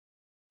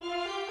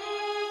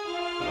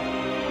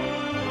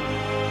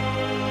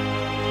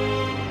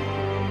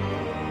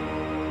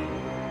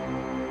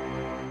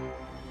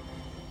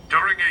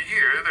during a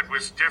year that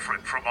was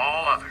different from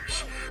all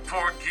others.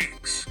 Four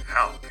geeks,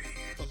 LB,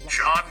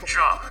 John,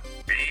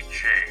 B.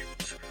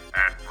 James,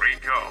 and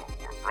Rico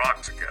were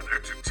brought together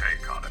to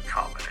take on a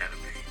common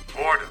enemy.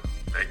 Boredom.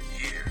 That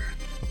year,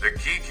 the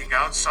Geeking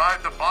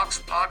Outside the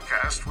Box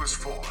podcast was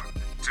formed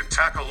to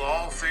tackle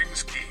all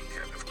things geek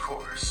and, of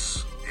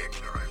course,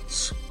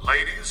 ignorance.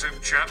 Ladies and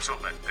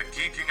gentlemen, the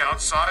Geeking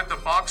Outside the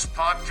Box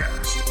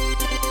podcast.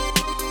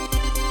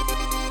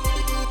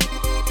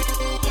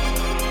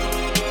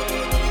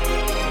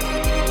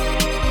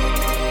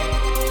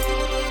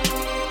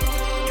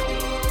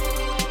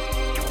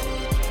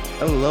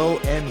 Hello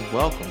and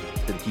welcome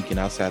to the Geeking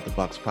Outside the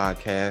Box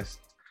podcast,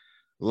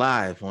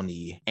 live on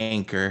the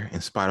Anchor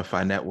and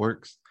Spotify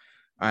networks.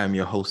 I am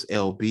your host,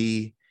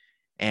 LB,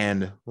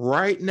 and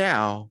right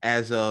now,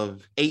 as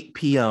of 8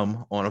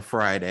 p.m. on a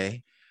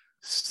Friday,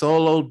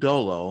 solo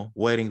dolo,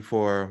 waiting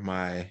for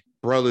my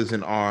brothers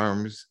in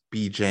arms,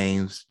 B.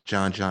 James,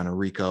 John, and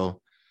Rico,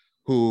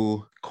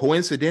 who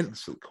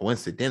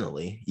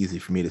coincidentally, easy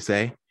for me to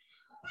say,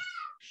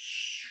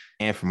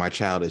 and for my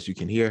child, as you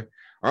can hear,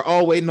 are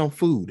all waiting on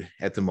food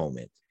at the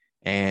moment.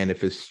 And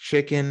if it's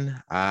chicken,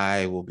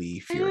 I will be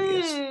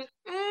furious.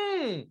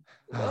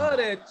 Love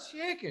that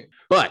chicken.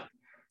 But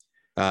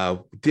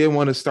did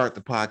want to start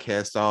the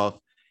podcast off.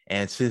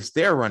 And since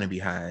they're running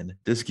behind,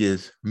 this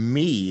gives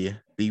me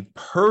the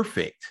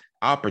perfect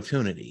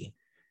opportunity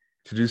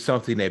to do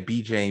something that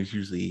B. James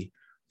usually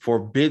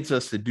forbids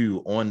us to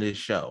do on this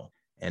show.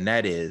 And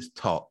that is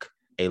talk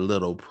a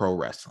little pro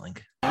wrestling.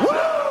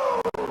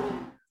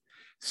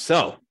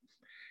 So,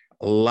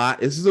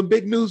 this is a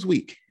big news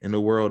week in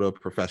the world of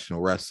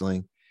professional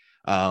wrestling.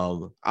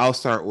 I'll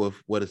start with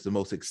what is the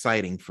most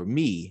exciting for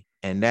me,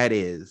 and that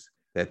is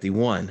that the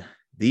one,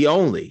 the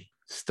only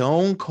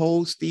Stone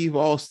Cold Steve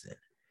Austin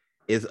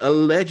is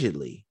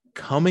allegedly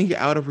coming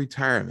out of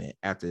retirement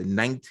after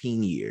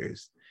 19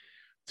 years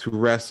to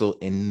wrestle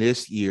in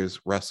this year's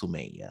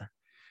WrestleMania.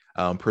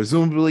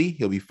 Presumably,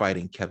 he'll be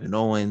fighting Kevin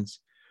Owens,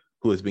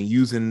 who has been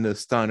using the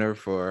stunner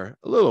for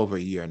a little over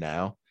a year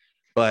now,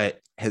 but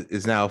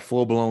is now a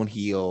full-blown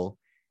heel.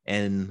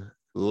 And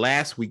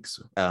last week's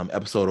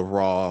episode of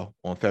Raw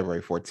on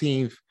February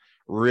 14th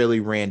really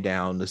ran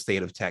down the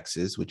state of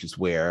Texas, which is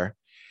where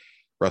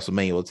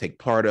WrestleMania will take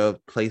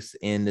place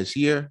in this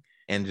year,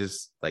 and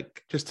just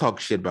talk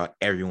shit about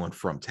everyone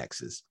from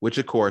Texas, which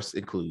of course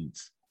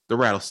includes the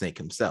Rattlesnake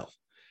himself.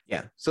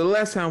 Yeah. So the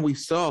last time we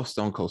saw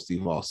Stone Cold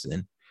Steve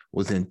Austin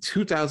was in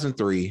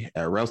 2003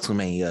 at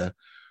WrestleMania,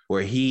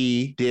 where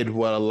he did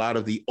what a lot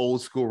of the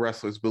old school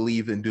wrestlers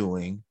believe in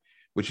doing,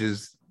 which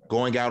is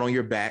going out on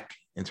your back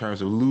in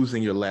terms of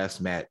losing your last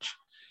match,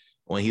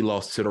 when he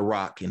lost to The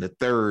Rock in the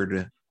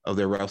third of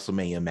their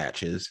WrestleMania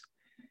matches.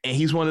 And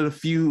he's one of the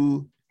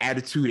few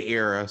Attitude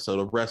Era, so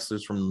the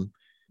wrestlers from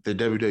the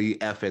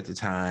WWF at the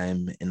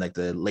time in like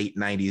the late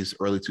 90s,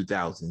 early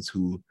 2000s,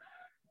 who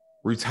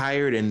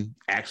retired and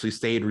actually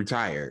stayed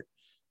retired.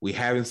 We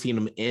haven't seen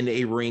him in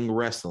a ring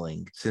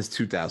wrestling since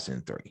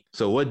 2003.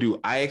 So what do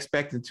I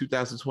expect in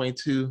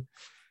 2022?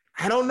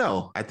 I don't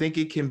know. I think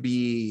it'll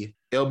be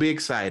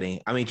exciting.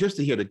 I mean, just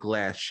to hear the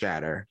glass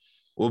shatter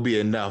will be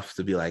enough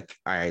to be like,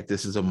 all right,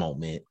 this is a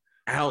moment.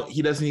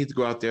 He doesn't need to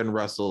go out there and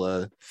wrestle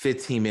a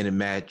 15-minute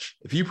match.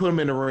 If you put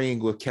him in the ring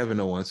with Kevin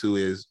Owens, who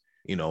is,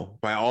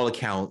 by all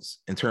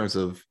accounts, in terms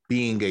of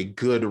being a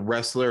good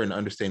wrestler and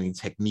understanding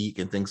technique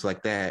and things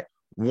like that,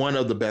 one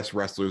of the best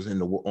wrestlers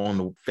on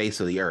the face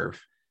of the earth,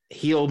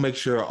 he'll make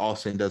sure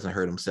Austin doesn't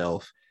hurt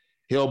himself.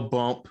 He'll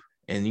bump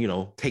and,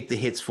 take the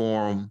hits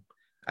for him.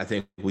 I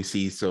think we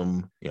see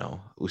him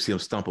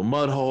stump a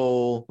mud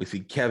hole. We see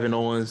Kevin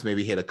Owens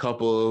maybe hit a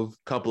couple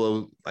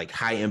of like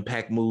high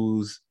impact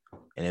moves.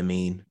 And I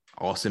mean,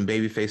 Austin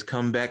babyface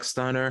comeback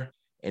stunner,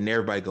 and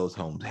everybody goes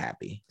home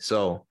happy.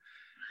 So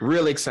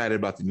really excited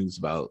about the news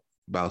about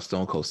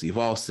Stone Cold Steve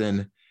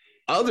Austin.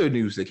 Other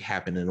news that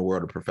happened in the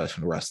world of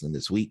professional wrestling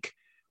this week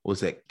was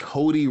that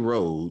Cody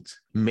Rhodes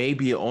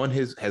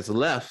has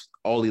left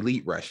All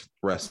Elite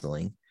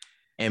Wrestling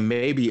and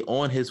maybe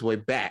on his way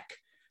back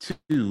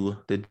to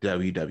the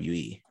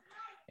WWE.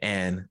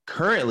 And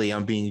currently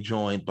I'm being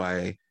joined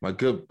by my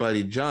good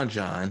buddy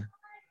John,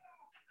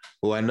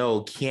 who I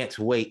know can't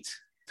wait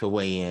to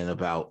weigh in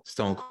about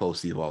Stone Cold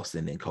Steve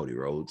Austin and Cody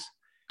Rhodes.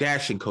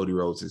 Dashing Cody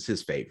Rhodes is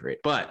his favorite.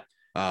 But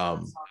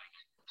John,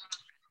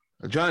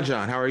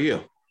 how are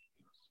you?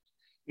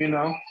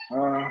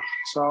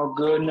 It's all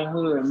good in the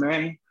hood,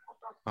 man.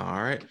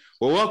 All right.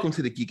 Well, welcome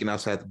to the Geeking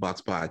Outside the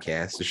Box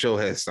podcast. The show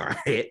has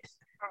started.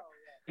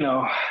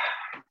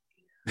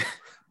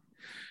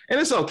 And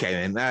it's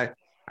okay, man.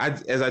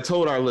 As I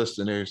told our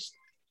listeners,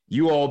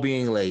 you all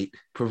being late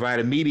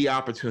provided me the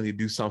opportunity to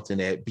do something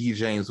that B.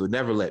 James would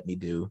never let me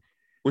do,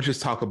 which is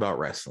talk about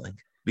wrestling,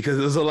 because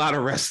there's a lot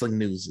of wrestling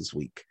news this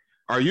week.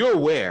 Are you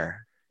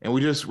aware, and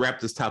we just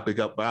wrapped this topic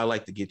up, but I'd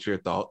like to get your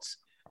thoughts.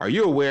 Are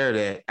you aware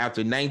that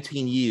after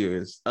 19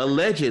 years,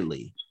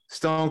 allegedly,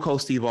 Stone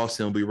Cold Steve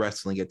Austin will be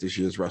wrestling at this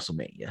year's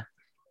WrestleMania?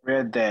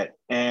 Read that,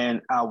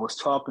 and I was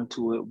talking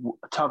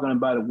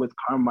about it with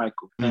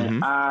Carmichael,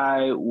 and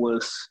I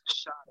was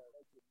shocked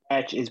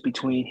match is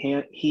between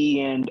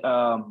he and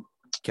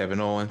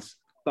Kevin Owens.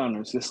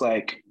 Stunners. It's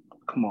like,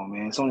 come on,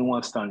 man. It's only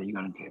one stunner you're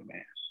gonna get,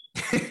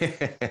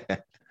 man.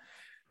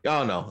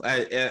 Y'all know.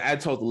 I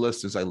told the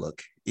listeners, like,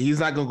 look, he's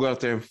not gonna go out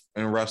there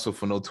and wrestle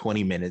for no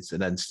 20 minutes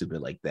and nothing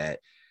stupid like that.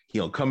 He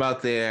gonna come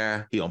out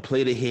there, he gonna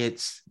play the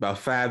hits, about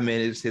 5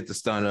 minutes, hit the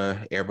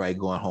stunner, everybody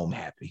going home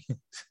happy.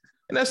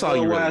 And that's all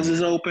you really need.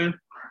 Is open.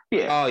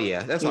 Yeah. Oh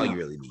yeah, that's all you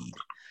really need.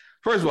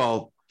 First of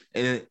all,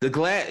 and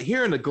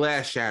hearing the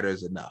glass shatter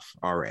is enough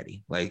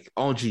already. Like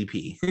on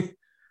GP,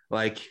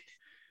 like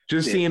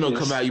just seeing him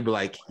come out, you be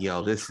like,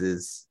 yo, this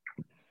is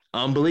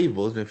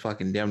unbelievable. It's been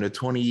fucking damn near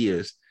 20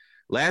 years.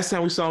 Last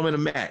time we saw him in a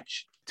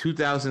match,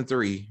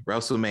 2003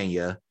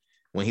 WrestleMania,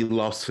 when he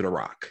lost to The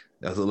Rock.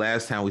 That was the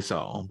last time we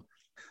saw him.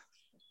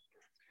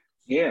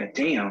 Yeah,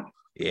 damn.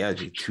 Yeah,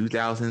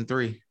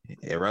 2003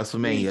 at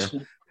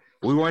WrestleMania.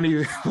 We weren't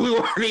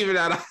even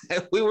out.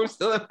 We were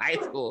still in high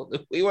school.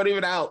 We weren't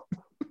even out.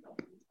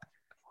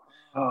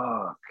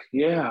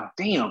 Yeah,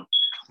 damn.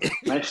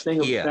 Nice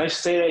thing. Yeah. Nice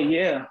to say that.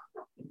 Yeah.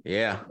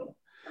 Yeah.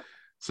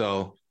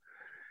 So,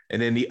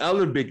 and then the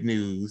other big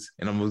news,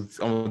 and I'm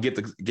gonna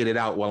get it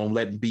out while I'm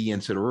letting B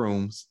into the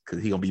rooms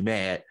because he gonna be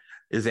mad,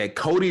 is that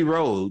Cody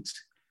Rhodes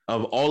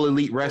of All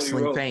Elite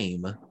Wrestling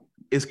fame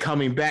is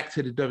coming back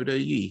to the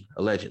WWE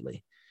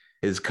allegedly.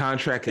 His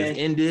contract has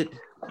ended.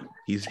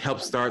 He's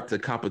helped start the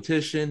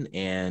competition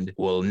and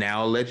will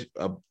now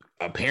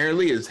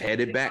apparently is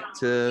headed back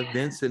to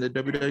Vince in the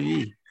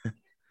WWE.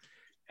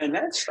 And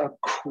that's a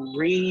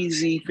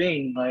crazy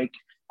thing. Like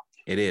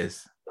it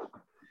is.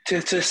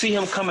 To see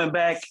him coming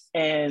back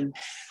and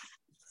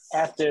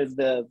after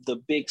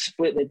the big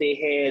split that they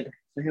had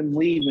for him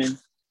leaving,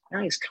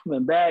 now he's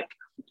coming back.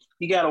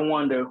 You gotta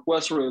wonder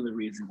what's really the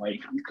reason why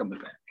he's coming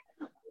back.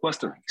 What's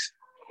the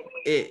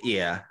reason?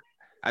 Yeah.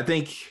 I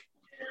think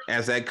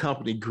as that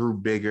company grew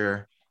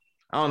bigger,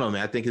 I don't know,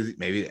 man. I think I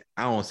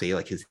don't want to say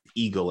like his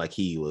ego, like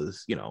he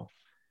was,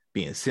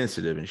 being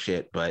sensitive and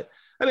shit, but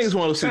I think it's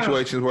one of those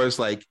situations where it's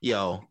like,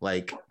 yo,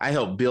 like I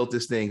helped build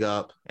this thing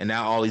up, and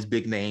now all these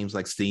big names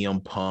like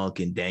CM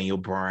Punk and Daniel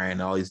Bryan,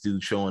 all these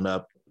dudes showing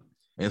up,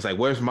 and it's like,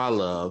 where's my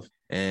love?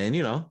 And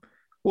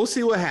we'll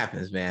see what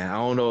happens, man. I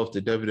don't know if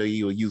the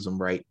WWE will use him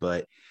right,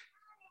 but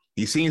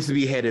he seems to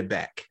be headed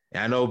back.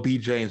 And I know B.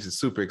 James is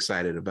super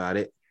excited about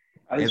it.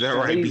 Is that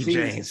right, B.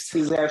 James?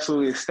 He's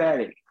absolutely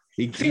ecstatic.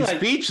 He's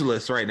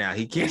speechless right now.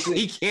 He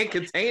can't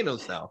contain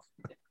himself.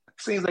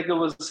 Seems like it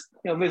was,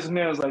 Vince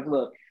McMahon was like,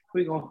 look,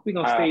 we're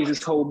gonna stage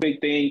this whole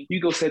big thing. You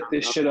go set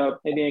this shit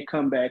up and then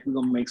come back. We're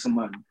gonna make some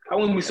money. I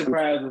wouldn't be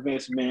surprised if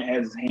Vince McMahon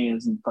has his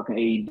hands in fucking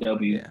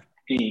AEW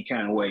any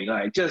kind of way.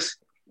 Like just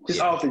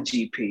off the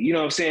GP. You know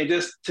what I'm saying?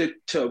 Just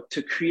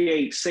to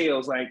create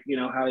sales like,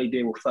 how they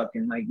did with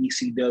fucking like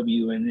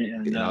ECW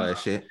and all that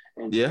shit.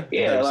 Yeah,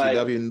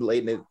 ECW and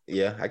late night.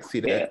 Yeah, I can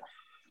see that. Yeah.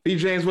 B.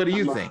 James, what do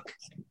you think?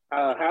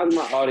 How's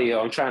my audio?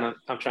 I'm trying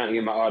to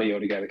get my audio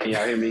together. Can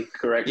y'all hear me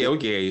correctly? Yeah, we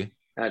can hear you.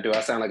 Do I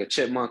sound like a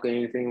chipmunk or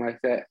anything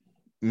like that?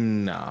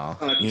 No.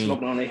 You're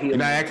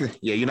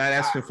not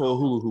asking for a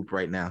hula hoop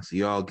right now, so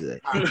you're all good.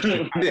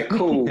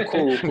 Cool.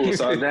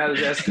 So now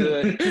that's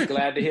good.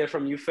 Glad to hear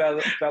from you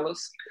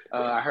fellas.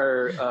 I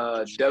heard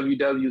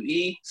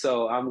WWE,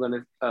 so I'm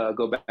gonna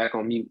go back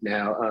on mute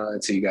now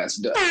until you guys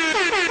are done.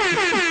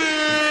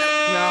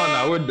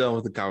 No, we're done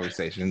with the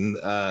conversation.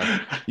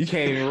 You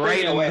came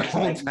right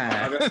on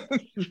time.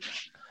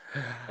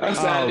 I'm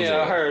saying,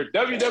 I heard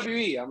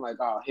WWE. I'm like,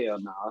 oh hell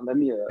no! Let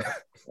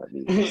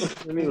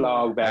me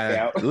log back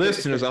out.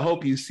 Listeners, I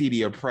hope you see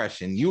the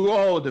oppression. You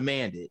all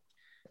demand it,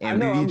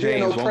 and BB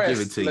James won't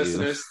give it to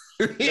listeners.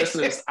 you.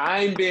 Listeners,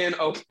 I'm being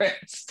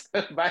oppressed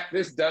by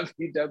this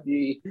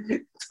WWE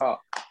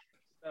talk.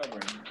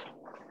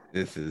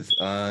 This is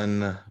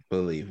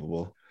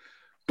unbelievable,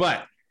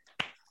 but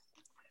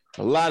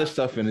a lot of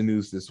stuff in the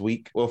news this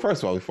week. Well,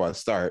 first of all, before I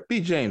start, B.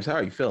 James, how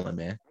are you feeling,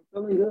 man?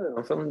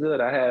 I'm feeling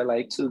good. I had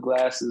like 2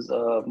 glasses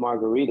of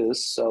margaritas,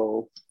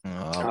 so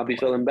I'll be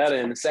feeling better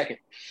in a second.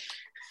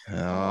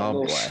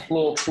 Oh,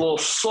 boy. Little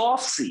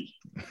saucy.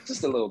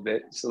 Just a little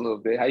bit.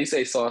 How you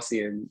say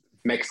saucy in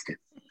Mexican?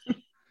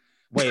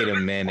 Wait a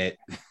minute.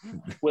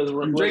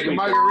 I'm drinking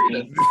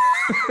margaritas.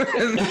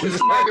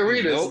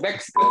 Margaritas, nope.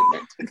 Mexico.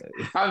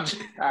 All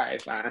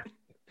right, fine.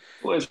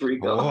 Where's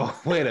Rico?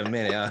 Oh, wait a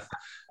minute.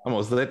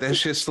 Almost let that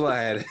shit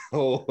slide.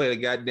 Oh, wait a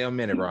goddamn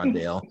minute,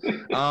 Rondell.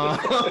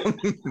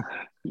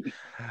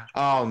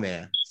 Oh,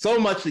 man. So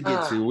much to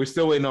get to. We're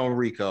still waiting on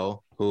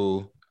Rico,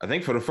 who I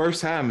think for the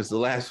first time is the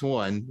last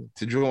one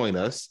to join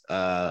us.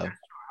 I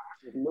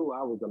knew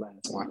I was the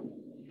last one.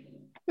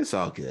 It's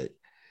all good.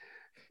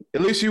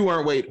 At least you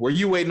weren't waiting. Were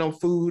you waiting on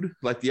food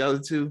like the other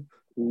two?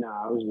 No,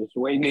 I was just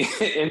waiting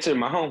to enter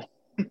my home.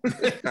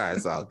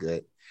 It's all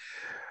good.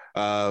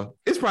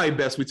 It's probably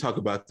best we talk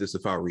about this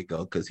without Rico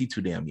because he's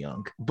too damn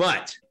young.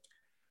 But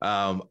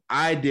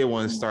I did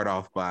want to start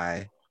off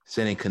by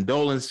sending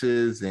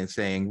condolences and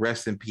saying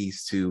rest in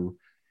peace to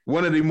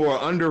one of the more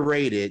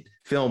underrated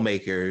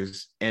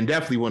filmmakers and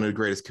definitely one of the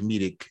greatest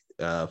comedic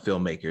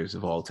filmmakers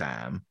of all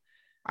time.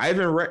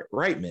 Ivan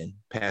Reitman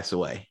passed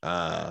away.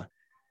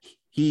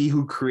 he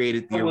who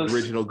created the I was-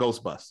 original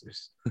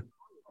Ghostbusters.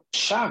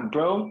 Shocked,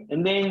 bro.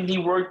 And then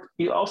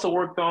he also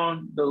worked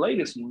on the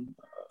latest one.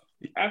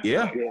 After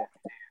Yeah.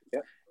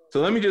 that. So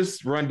let me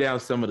just run down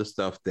some of the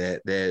stuff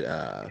that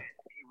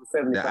He was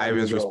 75 that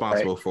Ivan's years old,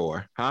 responsible right?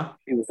 for. Huh?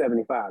 He was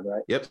 75,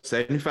 right? Yep,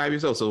 75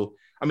 years old. So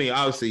I mean,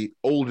 obviously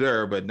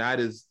older, but not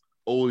as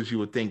old as you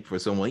would think for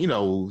someone,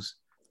 who's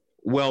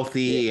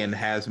wealthy and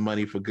has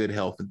money for good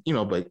health, but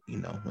when you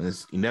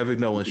never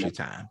know when it's your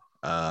time.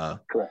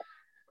 Correct.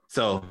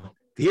 So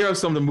here are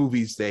some of the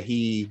movies that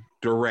he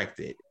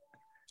directed: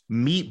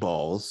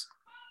 Meatballs,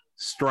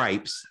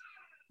 Stripes,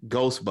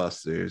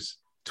 Ghostbusters,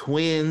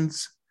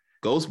 Twins,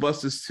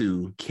 Ghostbusters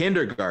 2,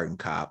 Kindergarten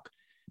Cop,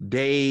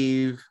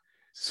 Dave,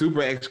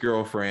 Super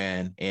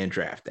Ex-Girlfriend, and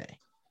Draft Day.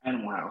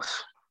 Animal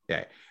House.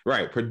 Okay,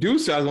 right.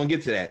 Producer, I was gonna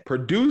get to that.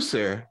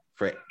 Producer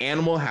for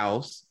Animal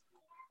House,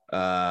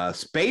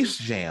 Space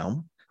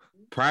Jam,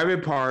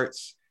 Private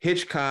Parts,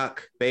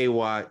 Hitchcock,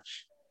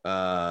 Baywatch,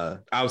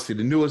 obviously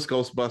the newest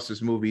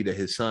Ghostbusters movie that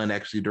his son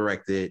actually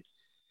directed.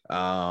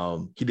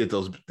 He did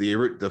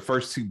the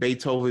first two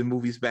Beethoven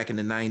movies back in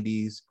the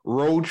 90s.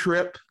 Road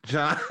Trip,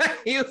 John,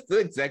 he was the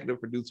executive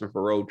producer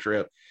for Road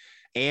Trip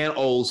and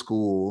Old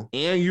School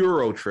and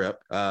Euro Trip.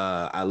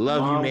 I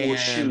Love You, Mom Will Man.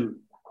 Shoot.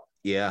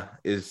 Yeah,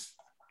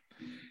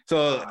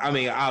 so I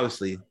mean,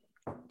 obviously,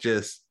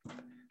 just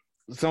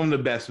some of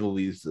the best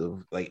movies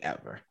of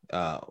ever,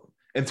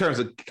 in terms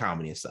of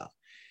comedy and stuff.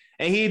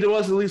 And he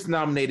was at least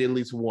nominated at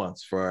least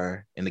once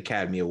for an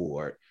Academy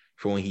Award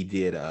for when he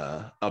did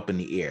Up in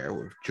the Air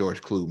with George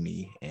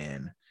Clooney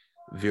and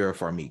Vera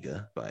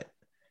Farmiga. But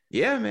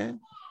yeah, man.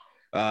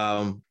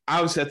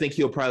 Obviously, I think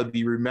he'll probably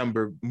be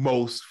remembered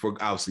most for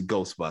obviously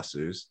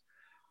Ghostbusters.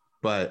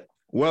 But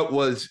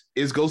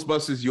is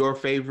Ghostbusters your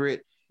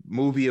favorite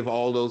movie of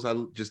all those I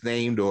just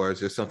named, or is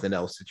there something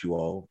else that you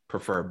all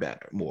prefer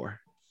more?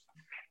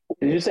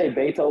 Did you say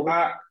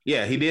Beethoven?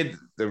 Yeah, he did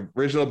the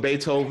original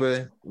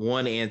Beethoven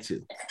 1 and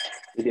 2.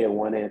 He did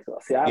 1 and 2.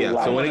 See,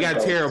 So when it got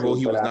those terrible, two,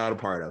 he but was not a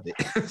part of it.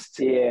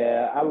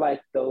 Yeah, I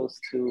like those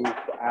two.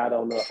 I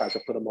don't know if I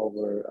could put them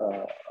over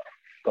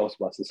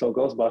Ghostbusters. So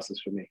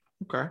Ghostbusters for me.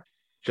 Okay.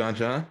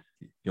 John,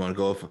 you want to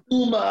go for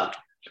Uma.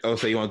 Oh,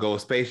 so you want to go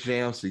with Space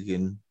Jam so you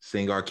can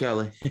sing R.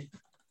 Kelly? We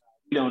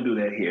don't do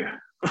that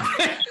here.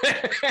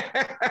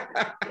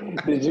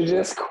 Did you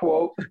just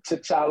quote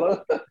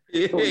T'Challa?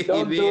 We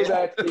don't do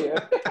that here.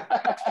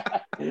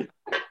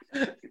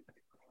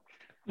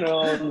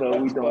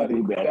 No, we don't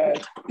do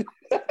that.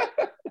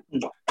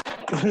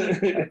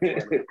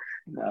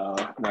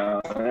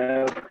 No.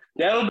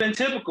 That would have been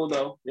typical,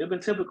 though. It would have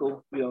been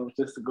typical,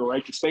 just to go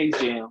right to Space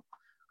Jam.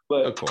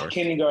 But Of course.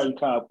 Kindergarten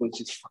Cop was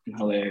just fucking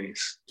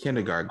hilarious.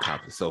 Kindergarten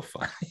Cop is so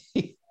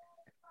funny.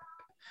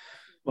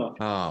 Well,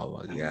 Oh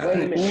my Wait a god.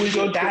 minute. who is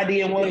your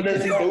daddy and what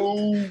does he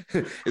do?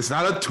 It's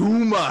not a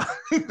tumor.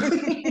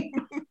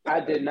 I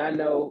did not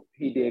know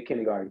he did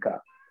Kindergarten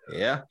Cop.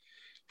 Yeah.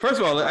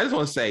 First of all, I just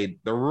want to say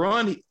the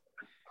run. He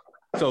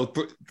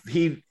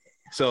did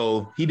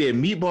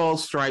Meatballs,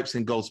 Stripes,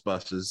 and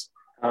Ghostbusters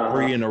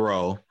 3 in a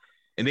row,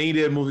 and then he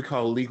did a movie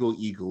called Legal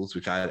Eagles,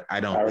 which I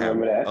don't have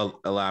remember that.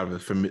 a lot of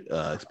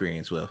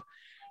experience with.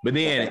 But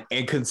then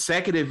in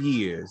consecutive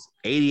years,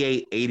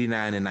 88,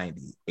 89, and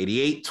 90,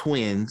 88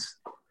 Twins,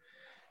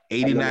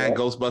 89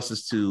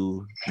 Ghostbusters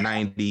 2,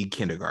 90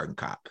 Kindergarten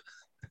Cop.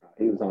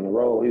 He was on the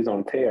roll. He was on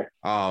a tear.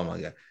 Oh my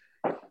god.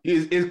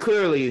 It's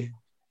clearly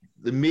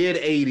the mid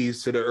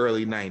 80s to the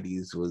early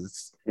 90s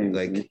was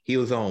like he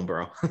was on,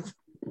 bro.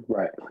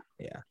 Right.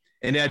 Yeah.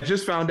 And I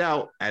just found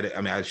out, I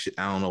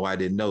don't know why I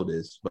didn't know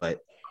this, but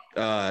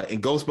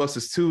in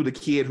Ghostbusters 2, the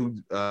kid who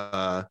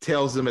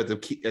tells them at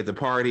the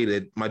party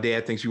that my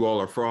dad thinks you all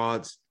are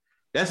frauds,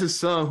 that's his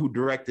son who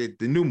directed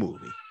the new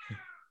movie.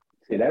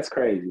 See, that's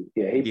crazy.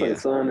 Yeah, he put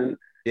his son in.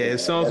 Yeah,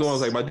 his son's the one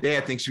who was like, my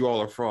dad thinks you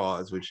all are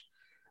frauds, which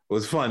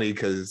was funny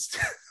because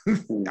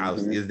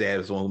his dad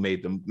was the one who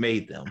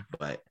made them.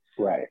 But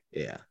Right.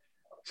 yeah.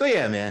 So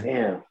yeah, man.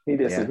 Damn.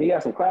 He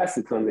got some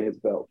classics under his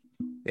belt.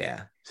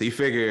 Yeah. So you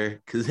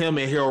figure because him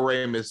and Harold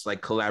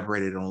Ramis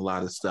collaborated on a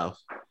lot of stuff.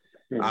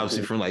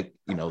 Obviously from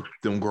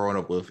them growing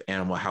up with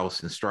Animal House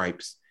and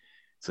Stripes.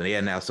 So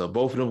yeah, now so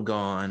both of them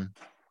gone.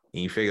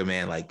 And you figure,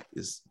 man,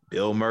 it's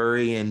Bill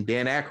Murray and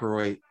Dan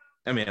Aykroyd.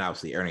 I mean,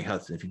 obviously Ernie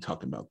Hudson if you're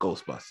talking about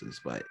Ghostbusters,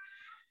 but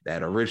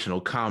that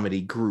original comedy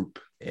group.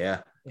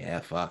 Yeah,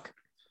 fuck.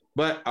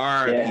 But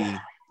R.I.P.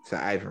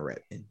 to Ivan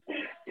Reitman.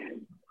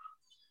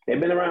 They've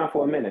been around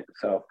for a minute,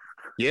 so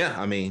Yeah,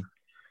 I mean,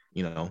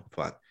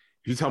 fuck.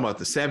 If you're talking about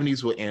the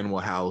 70s with Animal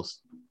House,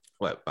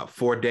 about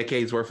 4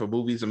 decades worth of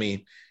movies? I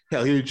mean,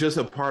 hell, he was just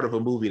a part of a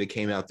movie that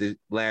came out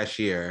last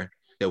year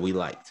that we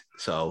liked.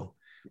 So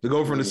to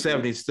go from the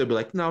 70s, still be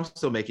like, no, I'm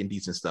still making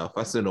decent stuff.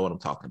 I still know what I'm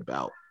talking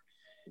about.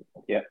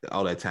 Yeah.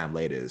 All that time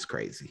later is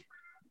crazy.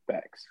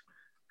 facts.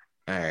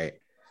 All right.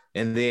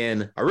 And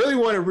then I really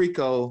wanted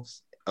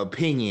Rico's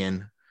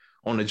opinion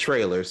on the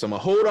trailer. So I'm going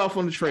to hold off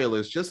on the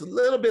trailers just a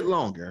little bit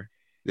longer.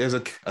 There's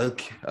a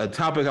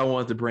topic I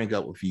wanted to bring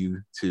up with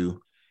you too.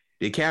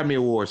 The Academy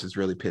Awards is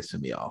really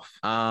pissing me off.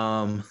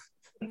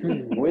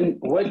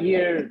 What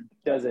year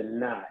does it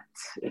not?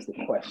 Is the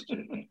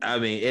question. I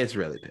mean, it's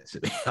really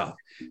pissing me off.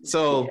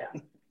 So,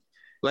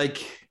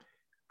 like,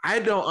 I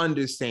don't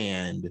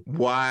understand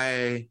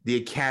why the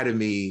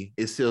Academy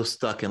is still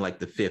stuck in like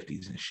the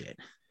 50s and shit.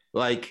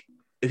 Like,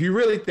 if you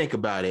really think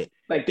about it,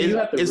 like, do you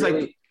have to it's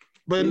really, like,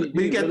 but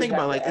you got to think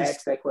about like,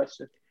 ask that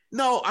question.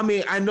 No, I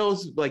mean, I know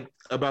it's like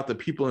about the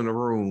people in the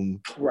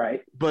room,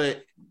 right?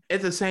 But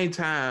at the same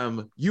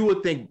time, you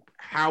would think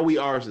how we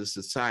are as a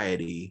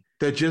society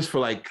that just for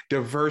like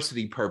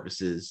diversity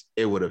purposes,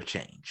 it would have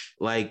changed.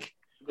 Like,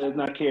 think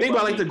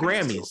about like the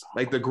Grammys.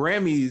 Like the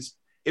Grammys,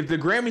 if the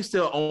Grammys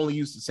still only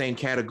used the same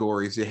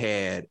categories it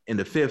had in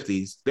the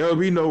 50s, there would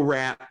be no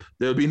rap,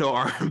 there would be no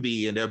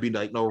R&B, and there'll be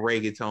like no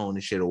reggaeton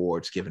and shit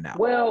awards given out.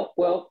 Well,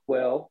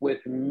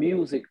 with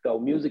music though,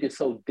 music is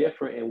so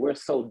different and we're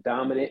so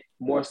dominant,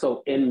 more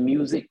so in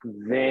music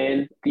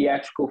than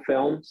theatrical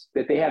films,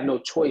 that they have no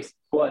choice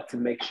but to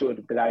make sure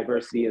that the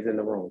diversity is in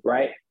the room,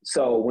 right?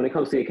 So when it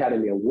comes to the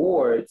Academy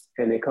Awards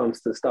and it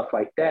comes to stuff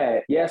like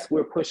that, yes,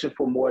 we're pushing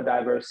for more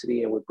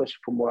diversity and we're pushing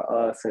for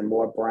more us and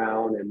more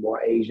brown and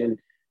more Asian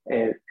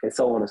and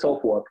so on and so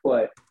forth,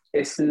 but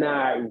it's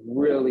not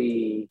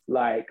really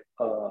like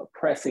a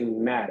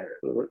pressing matter.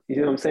 You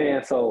know what I'm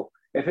saying? So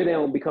if it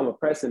don't become a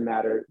pressing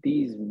matter,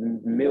 these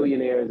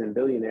millionaires and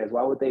billionaires,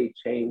 why would they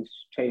change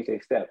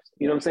their steps?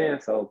 You know what I'm saying?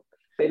 So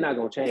they're not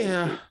gonna change.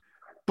 Yeah,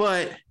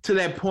 but to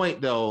that point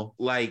though,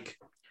 like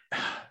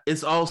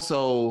it's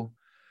also,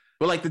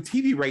 but like the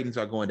TV ratings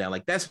are going down.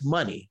 Like that's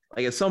money.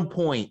 Like at some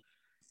point,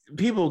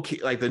 people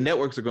like the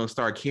networks are gonna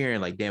start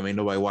caring. Like, damn, ain't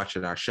nobody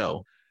watching our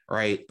show.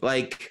 Right?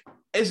 Like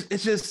it's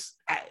just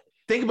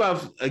think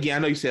about again. I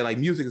know you said like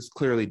music is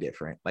clearly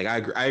different. Like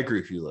I agree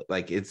with you.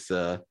 Like it's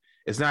not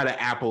an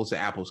apples to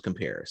apples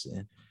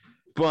comparison.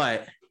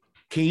 But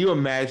can you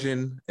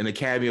imagine an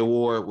Academy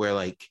Award where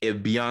like if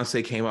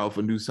Beyonce came out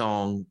with a new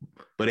song,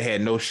 but it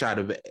had no shot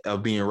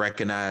of being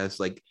recognized?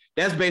 Like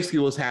that's basically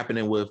what's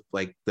happening with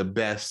like the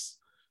best.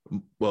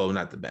 Well,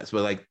 not the best,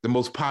 but like the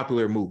most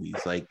popular movies,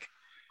 like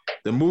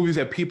the movies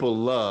that people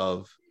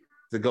love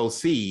to go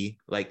see,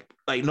 like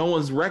no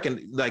one's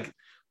like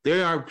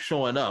they aren't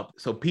showing up,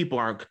 so people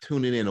aren't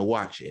tuning in to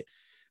watch it.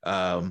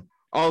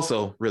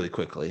 Also, really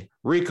quickly,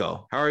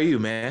 Rico, how are you,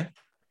 man?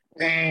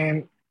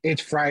 And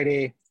it's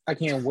Friday. I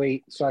can't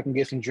wait so I can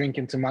get some drink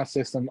into my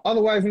system.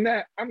 Otherwise than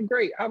that, I'm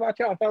great. How about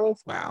y'all,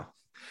 fellas? Wow.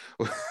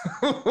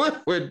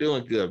 We're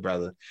doing good,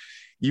 brother.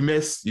 You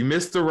missed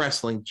the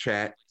wrestling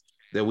chat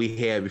that we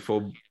had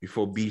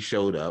before B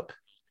showed up.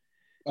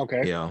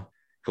 Okay. You know,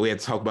 we had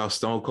to talk about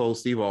Stone Cold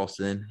Steve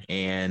Austin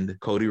and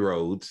Cody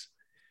Rhodes.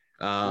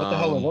 What the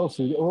hell are those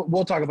two?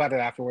 We'll talk about it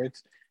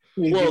afterwards.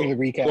 Give me the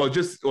recap.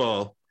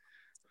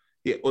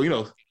 Yeah. Well, you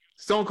know,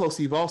 Stone Cold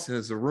Steve Austin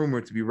is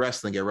rumored to be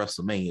wrestling at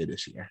WrestleMania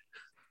this year.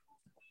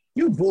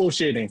 You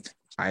bullshitting.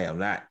 I am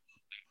not.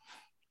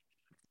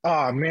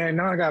 Oh, man,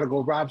 now I got to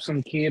go rob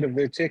some kid of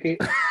their ticket.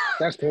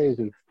 That's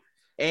crazy.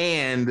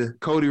 And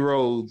Cody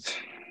Rhodes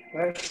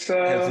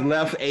has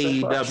left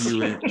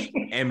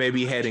AEW and may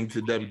be heading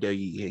to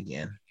WWE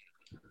again.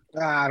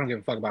 I don't give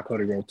a fuck about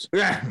Cody Rhodes.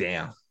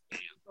 Damn.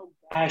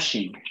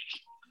 Ashy.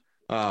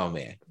 Oh,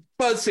 man.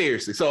 But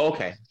seriously, so,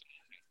 okay.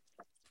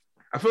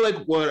 I feel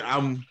like what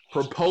I'm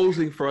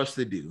proposing for us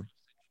to do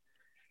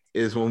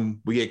is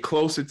when we get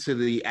closer to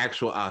the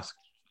actual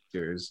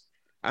Oscars,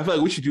 I feel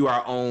like we should do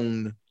our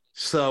own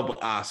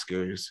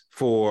sub-Oscars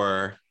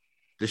for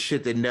the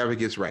shit that never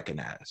gets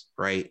recognized,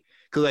 right?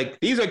 Because, like,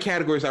 these are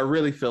categories I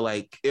really feel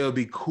like it would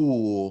be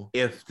cool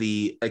if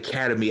the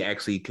Academy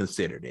actually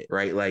considered it,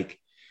 right? Like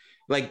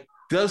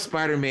does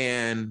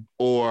Spider-Man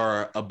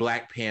or a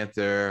Black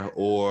Panther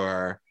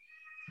or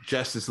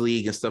Justice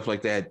League and stuff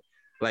like that,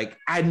 like,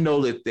 I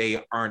know that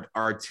they aren't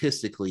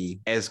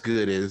artistically as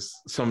good as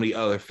some of the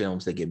other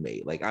films that get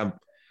made. Like, I'm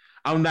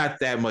not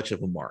that much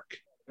of a mark.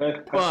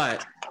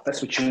 But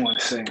that's what you want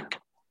to say.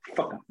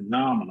 Fucking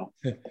phenomenal.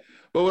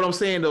 But what I'm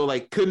saying though,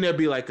 like, couldn't there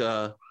be like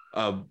a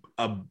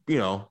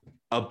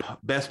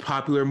best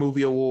popular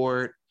movie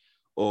award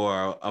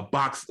or a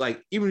box,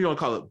 like, even if you don't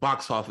call it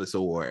box office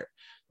award,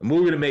 a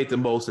movie that made the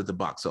most at the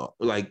box office,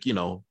 like, you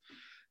know,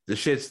 the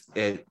shits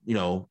that, you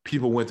know,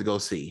 people went to go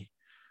see.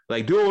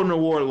 Like, do an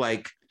award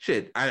like,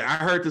 shit, I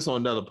heard this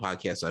on another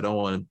podcast, so I don't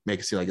want to make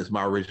it seem like it's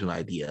my original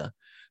idea.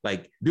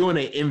 Like, doing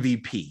an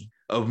MVP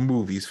of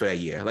movies for that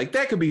year. Like,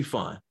 that could be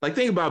fun. Like,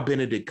 think about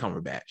Benedict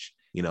Cumberbatch,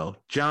 you know,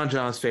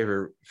 John's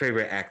favorite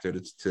actor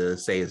to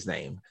say his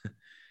name.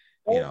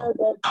 You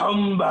know.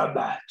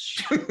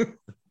 Cumberbatch.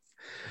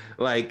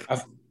 Like,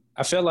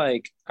 I feel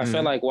like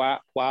while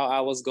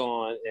I was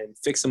gone and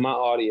fixing my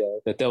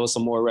audio, that there was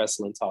some more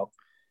wrestling talk.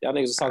 Y'all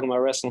niggas was talking about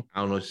wrestling. I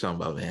don't know what you're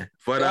talking about, man.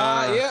 But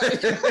yeah,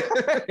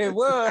 it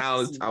was. I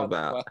was talking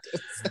about.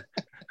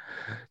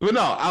 But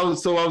no,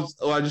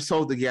 I just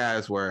told the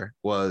guys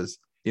was,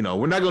 you know,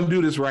 we're not gonna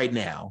do this right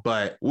now,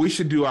 but we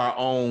should do our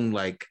own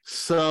like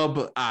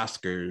sub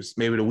Oscars,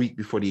 maybe the week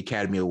before the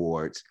Academy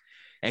Awards,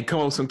 and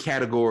come up with some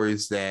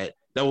categories that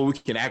way we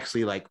can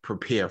actually like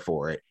prepare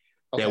for it.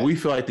 Okay. That we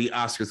feel like the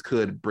Oscars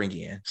could bring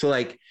in. So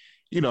like,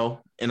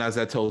 and as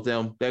I told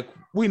them, that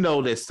we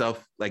know that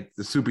stuff like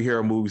the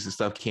superhero movies and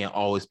stuff can't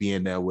always be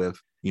in there with,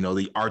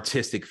 the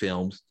artistic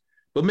films,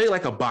 but make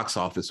like a box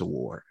office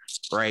award,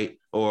 right?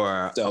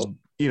 Or, I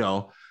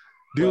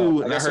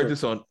heard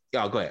this on,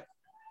 go ahead.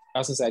 I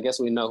was gonna say, I guess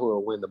we know who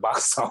will win the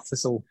box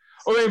office.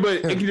 But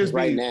it can just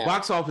right be now.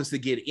 Box office to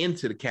get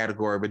into the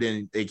category, but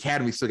then the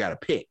Academy still got to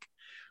pick.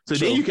 So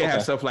then you can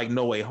have stuff like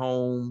No Way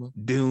Home,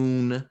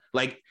 Dune.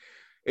 Like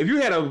if you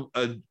had a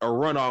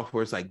runoff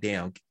where it's like,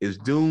 damn, is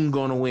Dune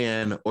going to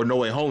win or No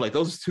Way Home? Like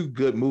those are two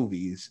good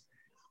movies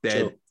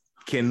that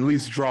can at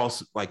least draw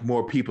like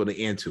more people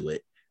into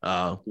it.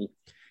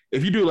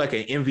 If you do like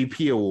an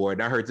MVP award,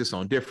 and I heard this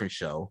on a different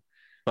show,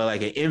 but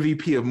like an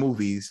MVP of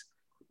movies,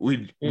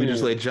 we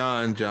just let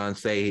John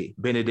say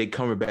Benedict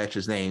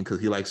Cumberbatch's name because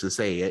he likes to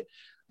say it.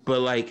 But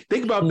like,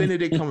 think about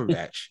Benedict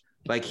Cumberbatch.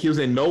 Like he was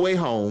in No Way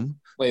Home.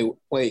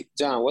 Wait,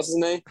 John, what's his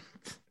name?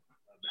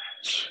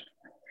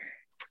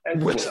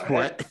 What?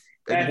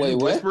 Wait,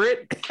 what? Whisper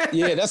it?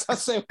 Yeah, that's what I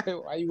say.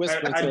 Why you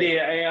whispering? I did.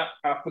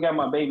 I forgot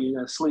my baby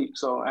was asleep,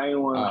 so I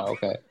didn't want. Oh,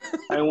 okay.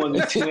 I didn't want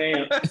to 2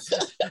 a.m.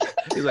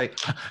 He's like,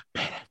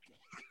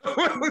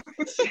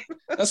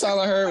 that's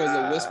all I heard was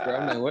a whisper.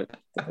 I'm like, what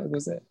the fuck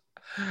was that?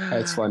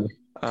 That's funny.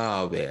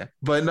 Oh man,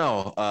 but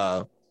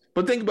no.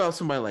 But think about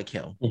somebody like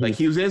him. Mm-hmm. Like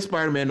he was in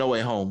Spider-Man: No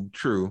Way Home,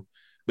 true,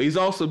 but he's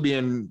also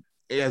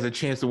has a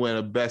chance to win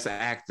a Best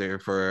Actor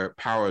for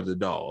Power of the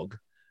Dog,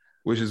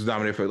 which is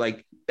nominated for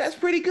like that's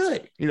pretty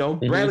good.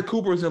 Bradley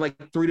Cooper's in like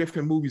 3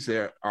 different movies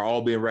that are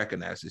all being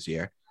recognized this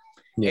year.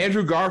 Yeah.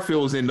 Andrew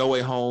Garfield was in No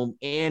Way Home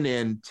and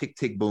in Tick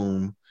Tick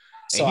Boom.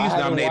 So and he's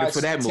nominated for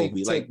that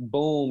movie. Tick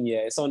Boom, yeah,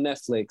 it's on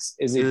Netflix.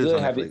 Is it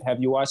good?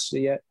 Have you watched it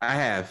yet? I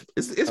have.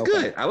 It's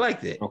good. I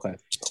liked it. Okay.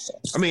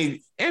 I mean,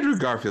 Andrew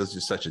Garfield's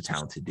just such a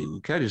talented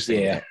dude. Can I just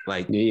say that?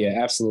 Like,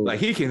 yeah, absolutely. Like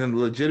he can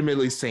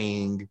legitimately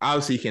sing.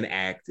 Obviously, he can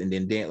act, and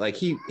then dance. Like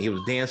he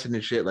was dancing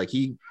and shit. Like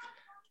he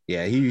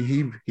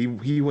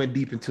went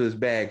deep into his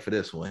bag for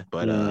this one.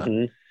 But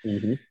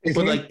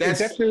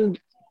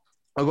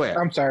Oh, go ahead.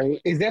 I'm sorry.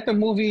 Is that the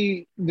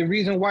movie? The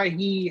reason why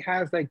he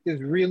has like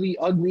this really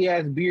ugly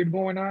ass beard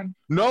going on?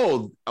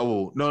 No.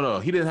 Oh, no.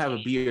 He didn't have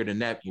a beard in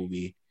that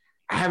movie.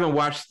 I haven't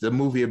watched the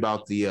movie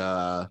about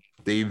the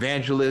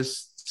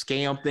evangelist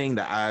scam thing,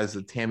 The Eyes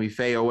of Tammy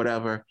Faye or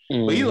whatever.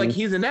 But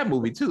he's in that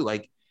movie too.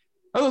 Like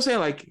I was saying,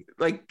 like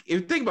if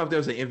you think about if there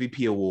was an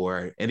MVP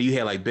award and you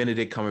had like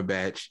Benedict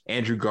Cumberbatch,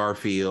 Andrew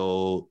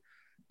Garfield,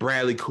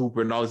 Bradley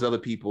Cooper, and all these other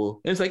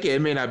people, and it's like,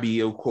 it may not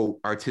be a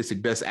quote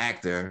artistic Best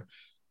Actor.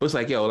 But it's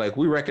like, like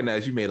we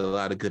recognize you made a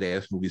lot of good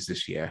ass movies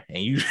this year, and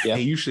you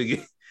should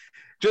get,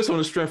 just on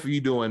the strength of you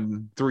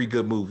doing 3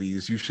 good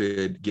movies, you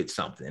should get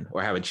something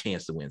or have a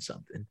chance to win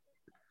something.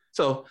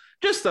 So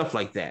just stuff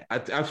like that. I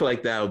feel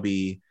like that would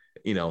be,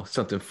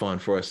 something fun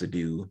for us to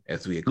do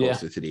as we get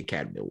closer to the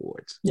Academy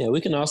Awards. Yeah, we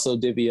can also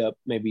divvy up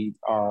maybe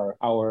our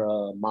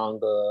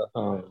manga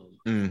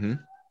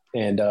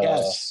and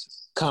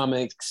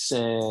comics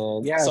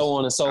and so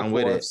on and so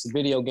forth.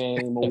 Video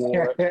game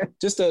award,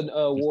 just an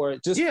award,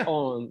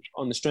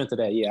 on the strength of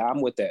that. Yeah, I'm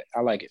with that.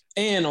 I like it.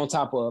 And on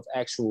top of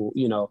actual,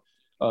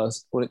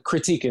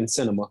 critiquing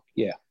cinema.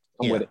 Yeah,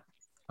 I'm with it.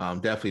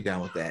 I'm definitely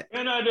down with that.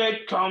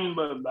 Benedict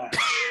Cumberbatch.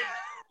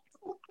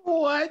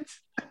 What?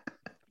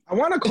 I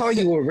want to call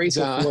you a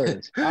racist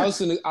word.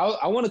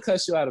 I want to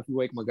cuss you out if you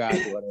wake my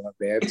goddaughter up,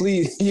 man.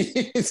 Please.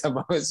 She's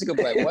gonna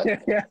be like, what?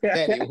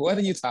 Daddy, what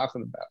are you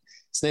talking about?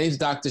 His name's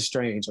Dr.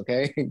 Strange,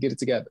 okay? Get it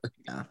together.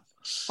 Yeah.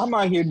 I'm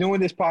out here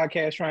doing this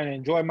podcast trying to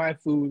enjoy my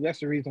food.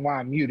 That's the reason why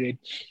I'm muted.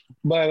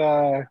 But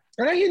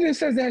and then he just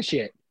says that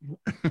shit.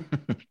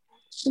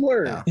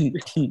 Slur.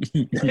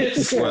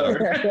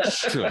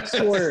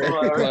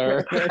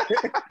 Slur.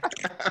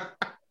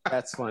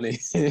 That's funny.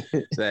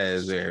 That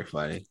is very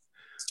funny.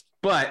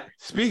 But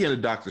speaking of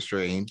Doctor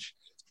Strange,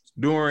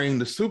 during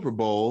the Super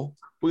Bowl,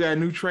 we got a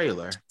new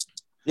trailer.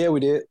 Yeah, we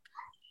did.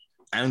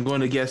 I'm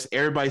going to guess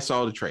everybody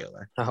saw the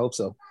trailer. I hope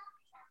so.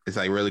 It's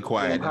like really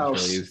quiet.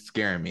 It's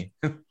scaring me.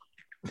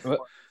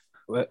 What?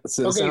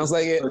 So it sounds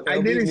like it.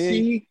 I didn't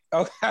see.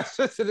 Okay, I was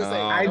just gonna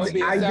say. I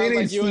didn't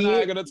like see. You and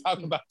I are gonna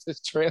talk about this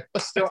trailer.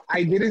 So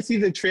I didn't see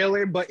the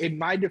trailer, but in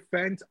my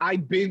defense, I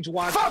binge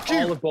watched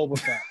all of Boba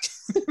Fett.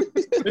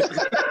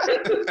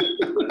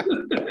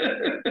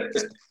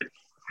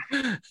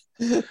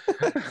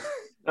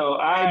 No,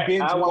 I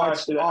binge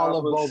watched all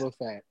of Boba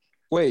Fett.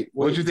 Wait,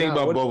 what you think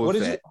about Boba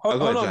Fett?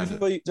 Hold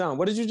on, John.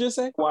 What did you just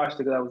say? Watched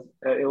it. I was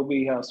at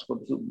LB house for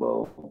the Super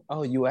Bowl.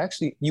 Oh, you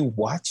watched it?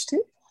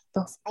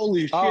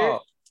 Holy shit!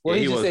 Oh, well,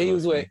 yeah, he just said he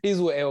was with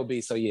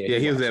LB, so yeah. Yeah,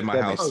 he was at my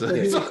house. So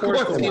of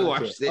course he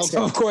watched it. Okay.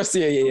 Of course,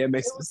 yeah,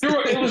 makes sense.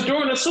 It was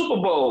during the Super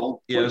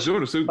Bowl. Yeah, it was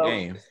during the Super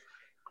game.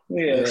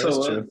 Yeah,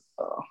 so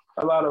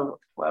a lot of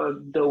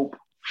dope.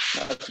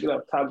 A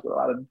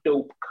lot of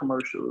dope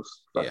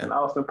commercials. Like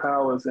Austin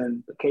Powers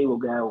and the Cable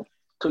Guy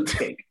took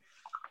cake.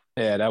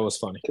 Yeah, that was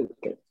funny.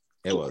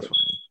 It was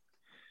funny.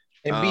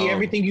 And B,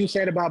 everything you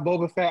said about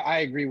Boba Fett, I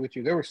agree with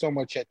you. There was so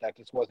much shit that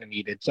just wasn't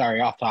needed. Sorry,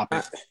 off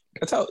topic.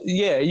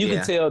 You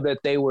could tell that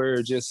they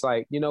were just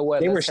like, you know what?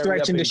 They were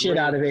stretching the shit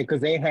out of it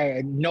because they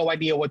had no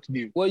idea what to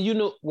do.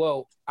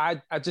 Well, I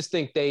just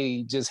think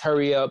they just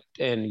hurry up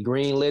and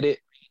greenlit it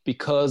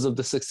because of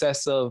the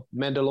success of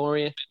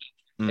Mandalorian,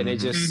 and they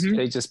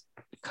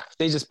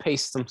just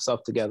paced some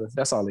stuff together.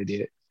 That's all they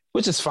did,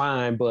 which is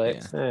fine.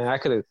 But I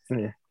could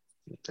have.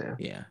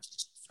 Yeah.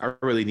 I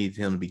really need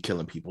him to be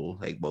killing people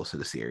like most of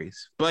the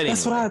series. But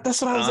anyway,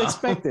 that's what I was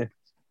expecting.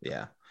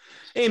 Yeah.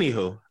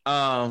 Anywho,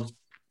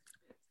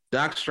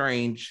 Doc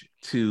Strange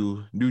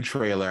 2 new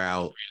trailer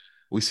out.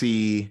 We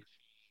see.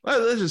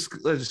 Let's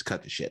just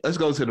cut the shit. Let's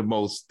go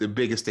to the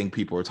biggest thing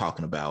people are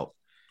talking about.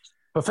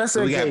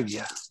 Professor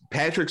Xavier.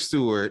 Patrick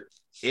Stewart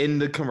in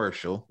the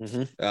commercial.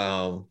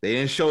 Mm-hmm. They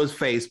didn't show his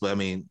face, but I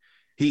mean,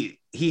 he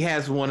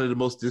has one of the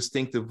most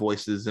distinctive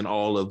voices in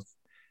all of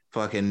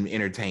fucking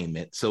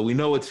entertainment, so we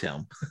know it's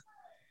him.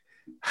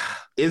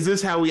 Is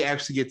this how we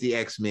actually get the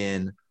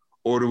X-Men,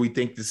 or do we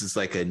think this is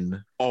like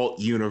an alt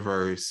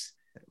universe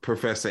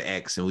Professor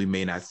X, and we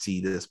may not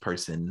see this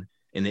person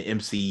in the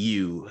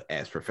MCU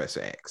as Professor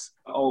X?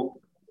 Oh,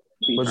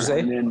 what'd you say?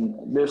 And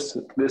then this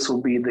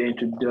will be the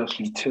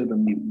introduction to the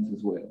mutants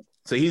as well.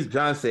 So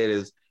John said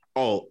is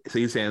alt. So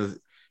he's saying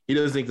he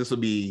doesn't think this will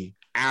be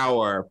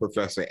our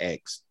Professor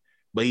X,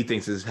 but he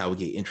thinks this is how we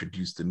get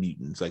introduced to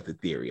mutants, like the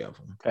theory of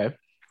them. Okay.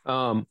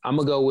 I'm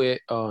gonna go with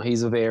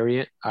he's a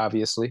variant,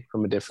 obviously,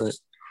 from a different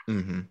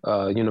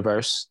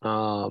universe.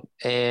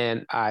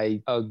 And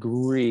I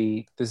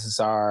agree. This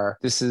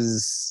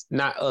is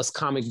not us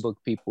comic book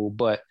people,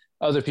 but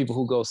other people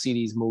who go see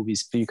these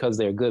movies because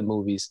they're good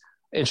movies.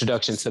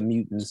 Introduction to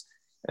mutants.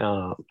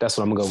 That's what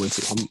I'm gonna go with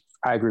too.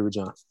 I agree with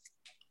John.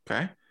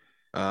 Okay.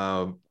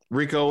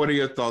 Rico, what are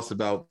your thoughts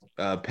about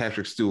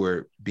Patrick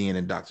Stewart being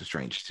in Doctor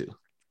Strange 2?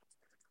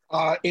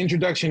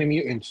 Introduction to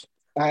mutants.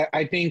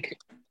 I think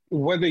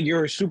whether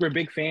you're a super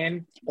big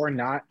fan or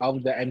not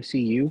of the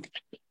MCU,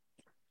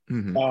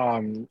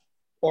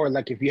 or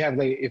like if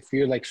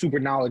you're like super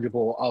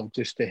knowledgeable of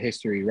just the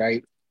history,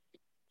 right?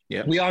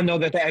 Yeah. We all know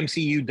that the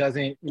MCU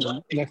doesn't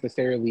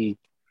necessarily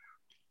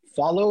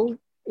follow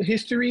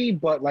history,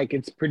 but like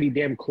it's pretty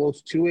damn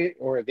close to it,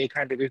 or they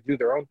kind of just do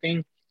their own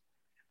thing.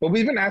 But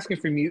we've been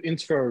asking for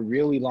mutants for a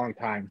really long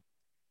time.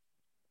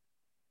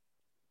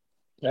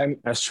 And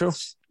That's true.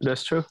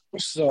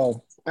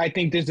 so I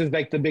think this is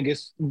like the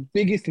biggest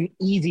and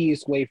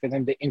easiest way for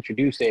them to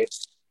introduce it.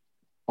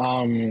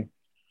 So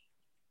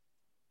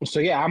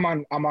yeah, I'm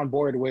on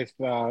board with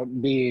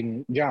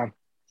being John.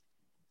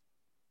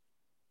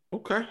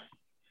 Okay.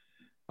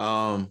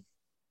 Man,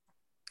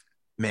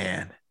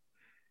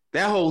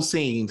 that whole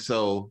scene.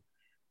 So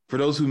for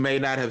those who may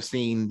not have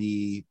seen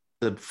the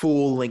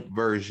full length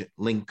version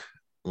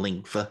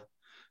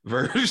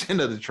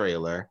of the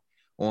trailer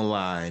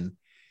online,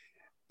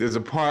 there's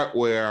a part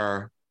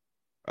where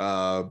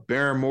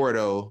Baron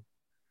Mordo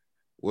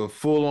with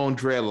full-on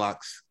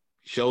dreadlocks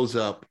shows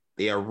up.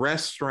 They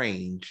arrest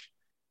Strange.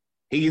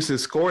 He gets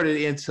escorted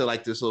into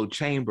like this little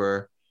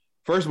chamber,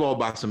 first of all,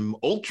 by some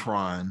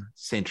Ultron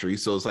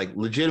sentries. So it's like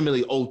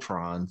legitimately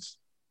Ultrons.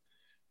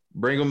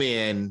 Bring them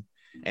in,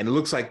 and it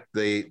looks like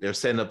they're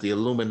setting up the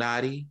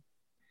Illuminati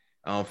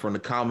from the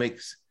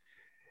comics.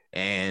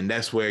 And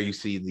that's where you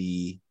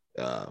see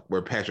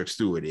where Patrick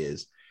Stewart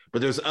is.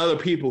 But there's other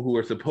people who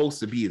are supposed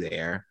to be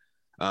there.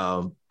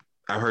 I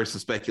heard some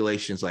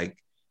speculations like,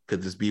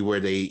 could this be where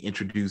they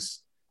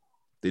introduce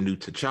the new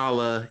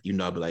T'Challa? You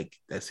know, but like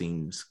that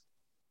seems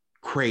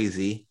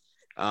crazy.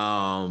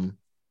 Someone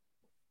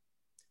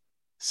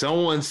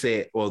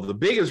said, well, the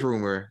biggest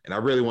rumor, and I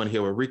really want to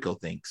hear what Rico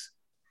thinks,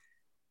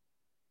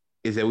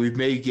 is that we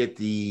may get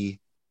the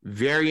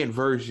variant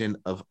version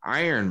of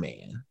Iron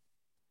Man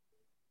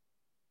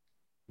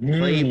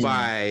played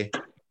by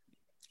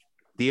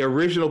the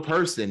original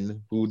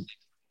person who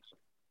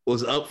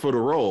was up for the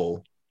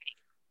role,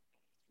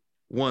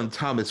 one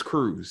Thomas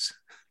Cruise.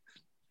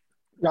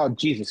 Oh,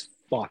 Jesus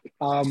fuck.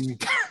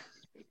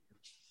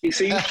 You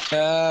see?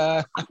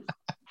 Uh,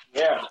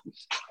 Yeah.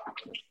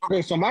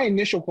 Okay, so my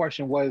initial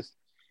question was,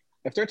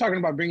 if they're talking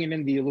about bringing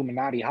in the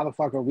Illuminati, how the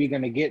fuck are we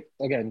going to get,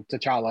 again,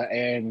 T'Challa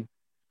and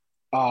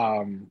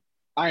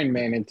Iron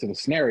Man into the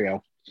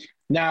scenario?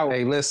 Now,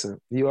 hey, listen,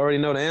 you already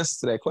know the answer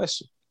to that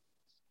question.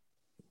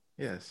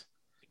 Yes.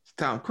 It's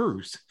Tom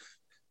Cruise.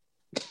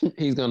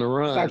 He's gonna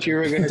run. I thought you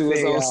were going do to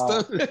his own say,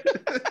 stuff.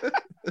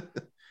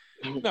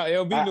 No,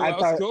 LB knew I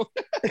was cool.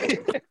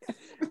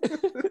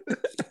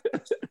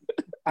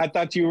 I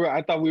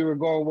thought we were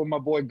going with my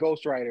boy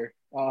Ghost Rider.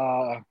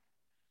 The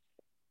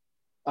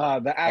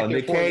actor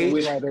Nick for Cage?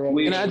 Ghost Rider.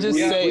 Can I just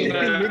say,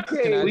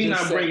 We're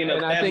not bringing up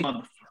and I that think-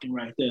 motherfucking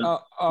right there.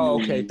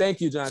 okay. Thank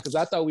you, John, because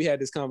I thought we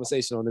had this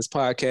conversation on this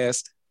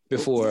podcast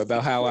before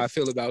about how I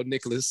feel about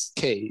Nicolas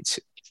Cage.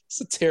 It's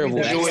a terrible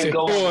Enjoy actor.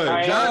 Ghost Boy,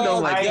 Rider. John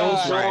don't like I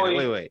Ghost enjoy-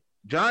 Rider. Wait.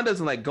 John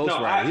doesn't like Ghost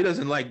No, Rider.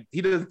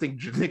 He doesn't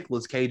think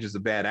Nicolas Cage is a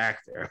bad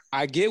actor.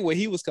 I get where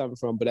he was coming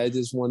from, but I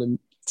just wanted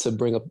to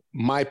bring up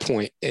my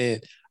point.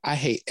 And I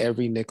hate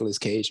every Nicolas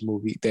Cage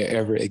movie that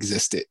ever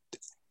existed.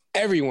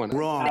 Everyone.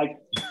 Wrong.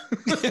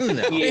 No.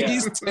 Yeah.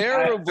 He's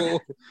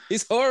terrible.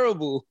 He's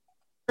horrible.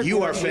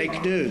 You are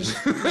fake news.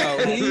 No,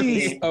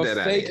 he's a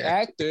That fake idea.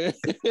 actor.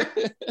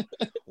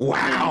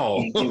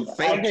 Wow.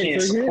 I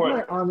can't So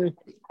support. honest,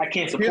 I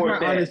can't here's my support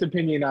that. honest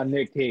opinion on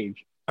Nick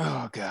Cage.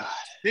 Oh God.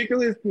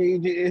 Nicolas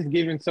Cage is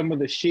given some of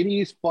the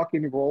shittiest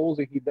fucking roles,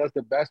 and he does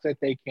the best that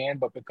they can.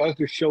 But because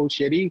they're so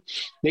shitty,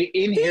 they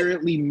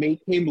inherently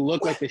make him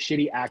look like a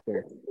shitty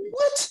actor.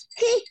 What?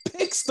 He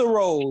picks the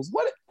roles.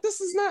 What?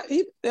 This is not.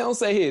 They don't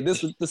say here.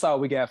 This is all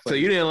we got for So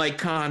you. you didn't like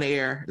Con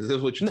Air? Is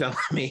this what you're telling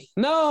me?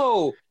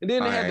 No. And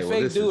then they All had right, the well,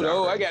 fake this is dude.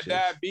 Oh, I got outrageous.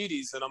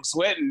 diabetes and I'm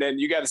sweating, and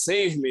you got to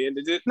save me. And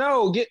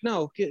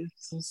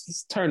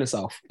let's turn this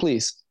off,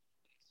 please.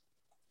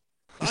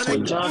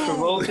 With John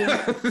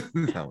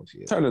Travolta. No,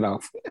 shit. Turn it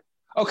off.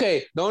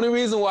 Okay, the only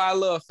reason why I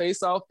love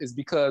Face Off is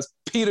because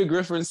Peter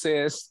Griffin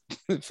says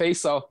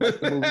Face Off like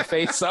the movie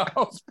Face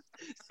Off.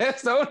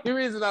 That's the only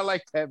reason I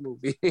like that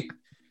movie.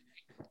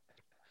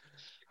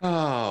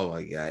 Oh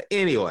my god.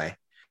 Anyway,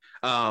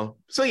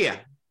 so yeah.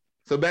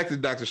 So back to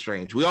Doctor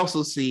Strange. We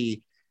also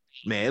see,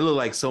 man, it looked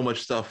like so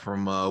much stuff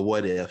from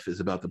What If is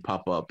about to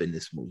pop up in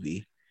this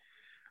movie.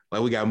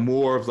 Like we got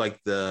more of like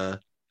the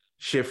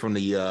shit from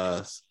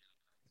the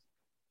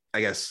I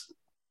guess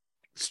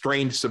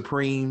Strange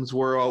Supremes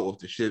world with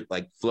the shit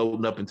like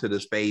floating up into the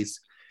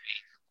space.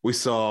 We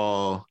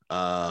saw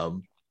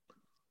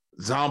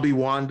Zombie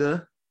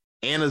Wanda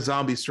and a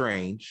Zombie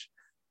Strange.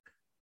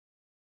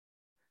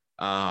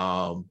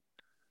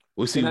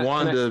 We see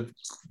Wanda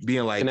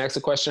being like, Can I ask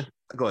a question?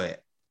 go ahead.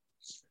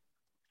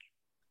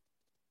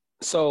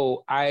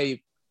 So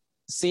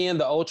seeing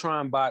the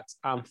Ultron bots,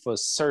 I'm for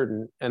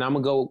certain, and I'm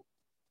gonna go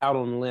out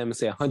on a limb and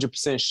say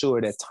 100%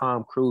 sure that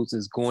Tom Cruise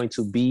is going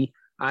to be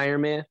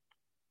Iron Man.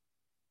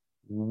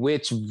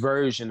 Which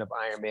version of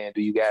Iron Man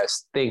do you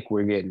guys think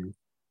we're getting?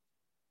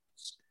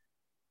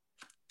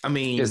 I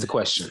mean, Is the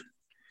question.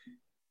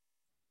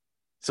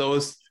 so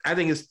I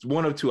think it's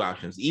one of two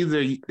options.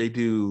 Either they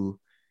do,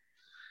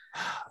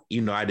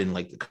 I didn't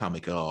like the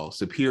comic at all.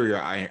 Superior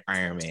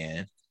Iron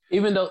Man.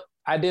 Even though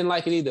I didn't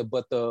like it either,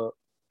 but the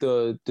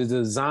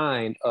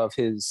design of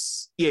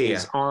his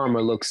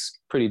armor looks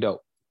pretty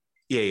dope.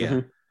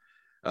 Yeah.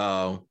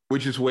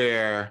 Which is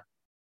where,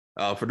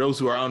 for those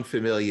who are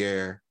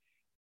unfamiliar,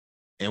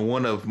 in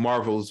one of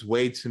Marvel's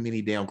way too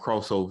many damn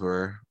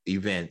crossover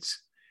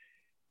events,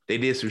 they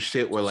did some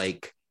shit where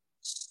like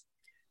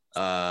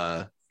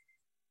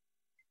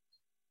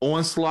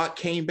Onslaught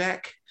came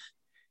back,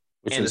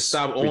 Which and to is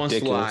stop ridiculous.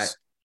 Onslaught,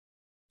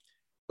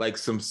 like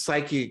some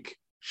psychic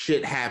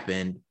shit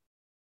happened,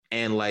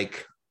 and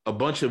like a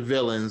bunch of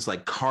villains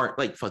like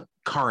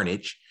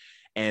Carnage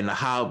and the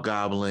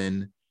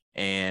Hobgoblin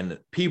and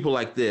people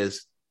like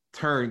this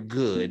turned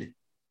good,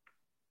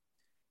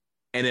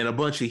 and then a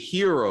bunch of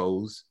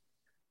heroes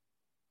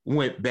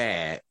went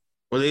bad.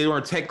 Well, they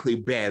weren't technically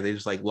bad, they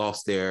just like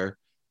lost their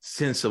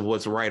sense of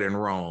what's right and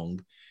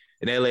wrong,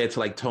 and that led to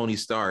like Tony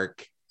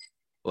Stark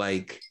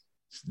like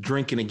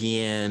drinking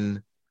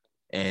again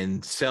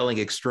and selling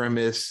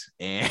extremis,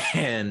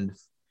 and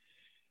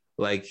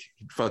like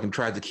fucking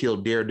tried to kill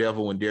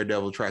Daredevil when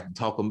Daredevil tried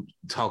to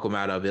talk him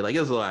out of it. Like, it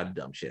was a lot of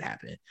dumb shit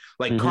happening.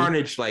 Like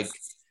Carnage, like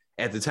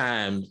at the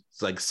time,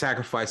 like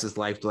sacrificed his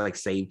life to like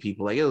save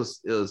people. Like it was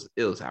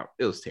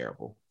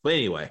terrible. But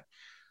anyway,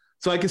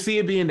 so I can see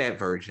it being that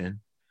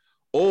version,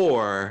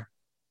 or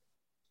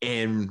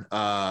in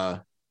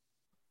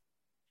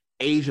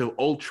Age of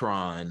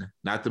Ultron,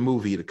 not the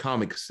movie, the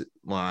comics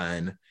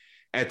line.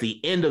 At the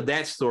end of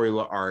that story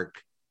arc,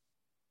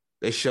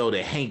 they show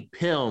that Hank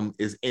Pym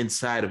is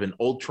inside of an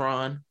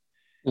Ultron.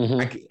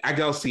 I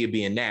can also see it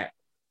being that,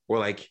 where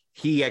like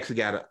he actually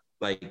got to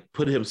like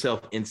put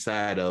himself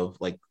inside of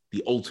like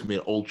the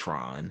ultimate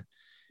Ultron.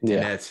 Yeah,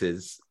 and that's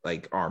his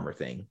like armor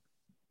thing.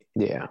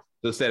 Yeah.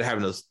 So instead of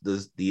having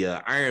the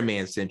Iron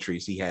Man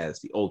sentries, he has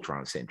the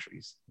Ultron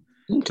sentries.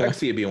 Okay. I can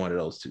see it being one of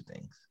those two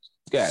things.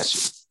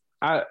 Gotcha.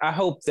 I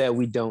hope that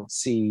we don't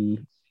see.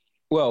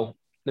 Well,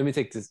 let me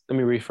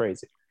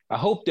rephrase it. I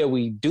hope that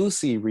we do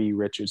see Reed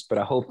Richards, but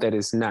I hope that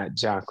it's not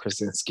John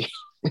Krasinski.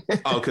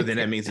 Oh, because then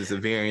that means it's a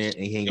variant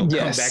and he ain't gonna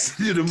come back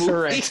to the movie.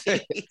 Correct.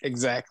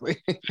 Exactly.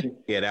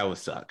 Yeah, that would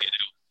suck.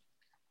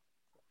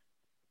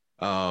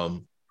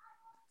 John,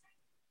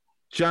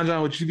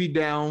 would you be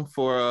down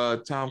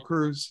for Tom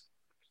Cruise?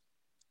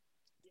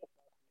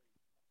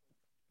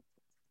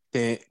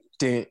 Dun,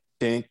 dun,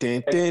 dun,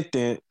 dun, dun,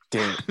 dun,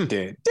 dun, dun,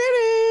 dun.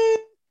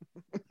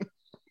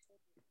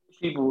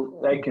 People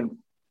that can.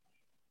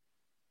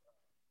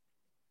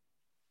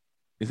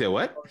 You said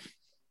what?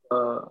 I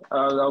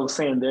was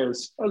saying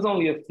there's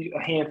only a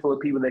handful of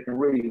people that can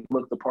really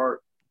look the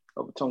part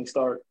of Tony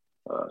Stark.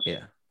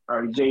 Yeah.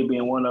 RJ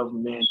being one of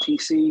them, man.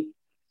 TC.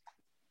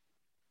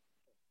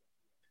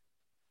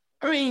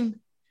 I mean,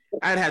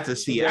 I'd have to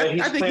see. Yeah,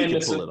 I think he can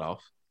this- pull it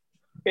off.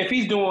 If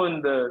he's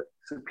doing the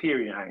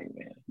Superior Iron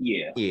Man.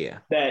 Yeah. Yeah.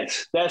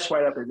 That's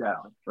right up his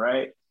alley,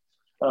 right?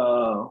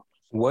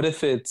 What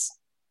if it's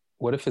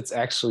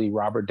actually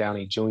Robert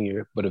Downey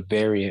Jr., but a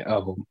variant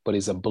of him, but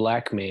he's a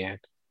black man?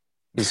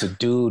 He's a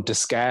dude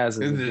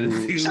disguised as a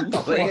dude.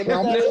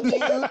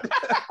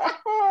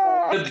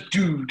 The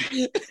dude.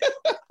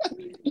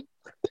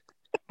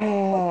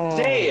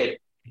 Dead.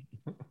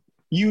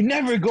 You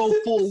never go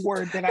full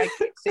word that I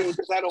can't say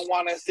because I don't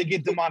want us to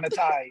get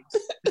demonetized.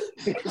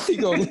 he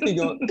go,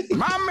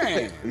 My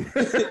man.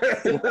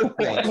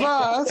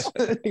 survive.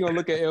 He gonna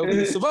look at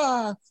LB,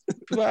 survive.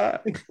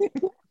 That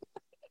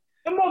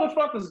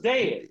motherfucker's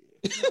dead.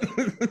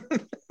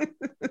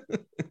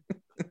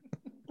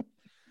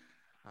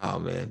 Oh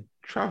man,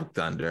 Tropic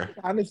Thunder.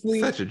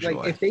 Honestly, Such a joy.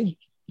 like if they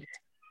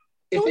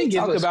Talk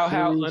give us about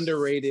how clues-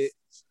 underrated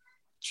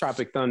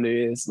Tropic Thunder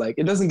is. Like,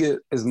 it doesn't get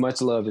as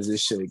much love as it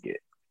should get.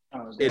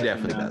 It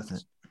definitely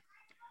doesn't.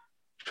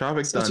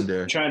 Tropic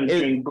Thunder. Trying to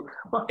drink.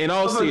 In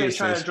all Motherfucker trying to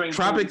seriousness, drink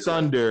Tropic booze.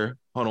 Thunder.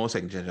 Hold on one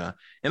second, John.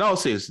 In all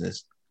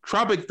seriousness,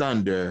 Tropic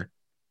Thunder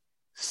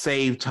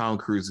saved Tom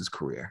Cruise's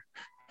career.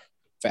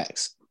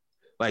 Facts.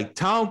 Like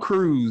Tom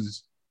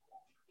Cruise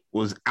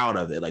was out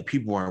of it. Like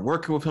people weren't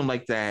working with him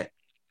like that.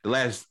 The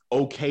last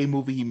okay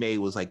movie he made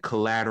was like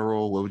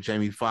Collateral with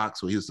Jamie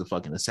Foxx, where he was the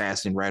fucking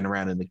assassin riding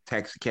around in the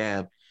taxi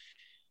cab.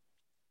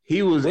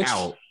 He was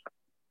out.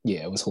 Yeah,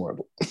 it was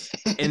horrible.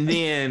 And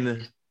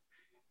then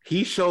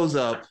he shows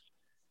up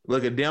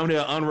looking damn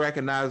near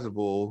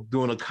unrecognizable,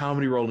 doing a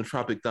comedy role in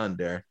Tropic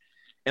Thunder.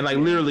 And like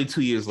literally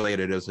 2 years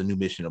later, there's a new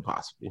Mission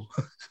Impossible.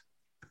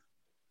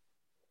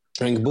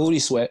 Drink booty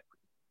sweat.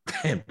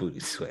 And booty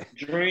sweat.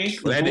 Drink.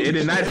 Well, it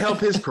did not help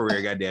his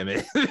career,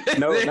 goddammit.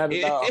 No, not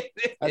at all.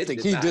 I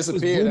think he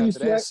disappeared Booty after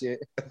that sweat?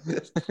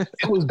 shit.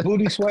 It was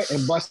booty sweat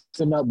and bust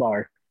a nut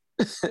bar.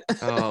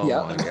 Oh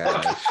Yeah. my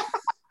gosh.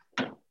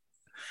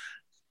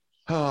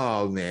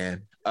 Oh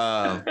man.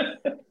 But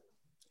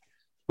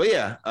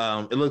yeah,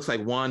 it looks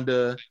like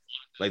Wanda,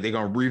 like they're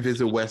gonna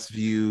revisit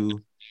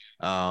Westview.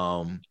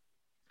 I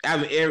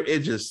mean, it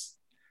just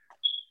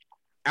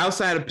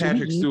outside of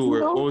Patrick need to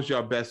Stewart, know?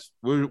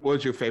 what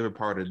was your favorite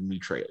part of the new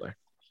trailer?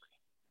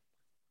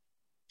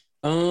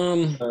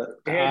 It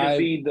had I- to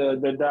be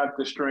the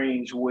Doctor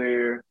Strange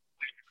where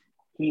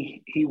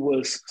he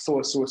was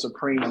Sorcerer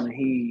Supreme and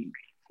he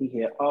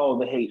had all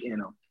the hate in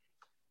him,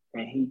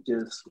 and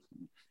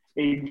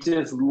it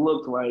just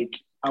looked like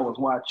I was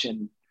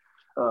watching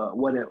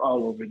What If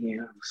all over again.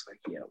 I was like,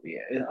 yeah,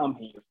 I'm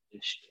here for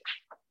this shit.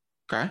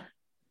 Okay.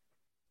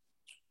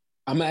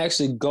 I'm gonna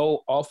actually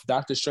go off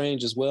Doctor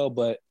Strange as well,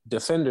 but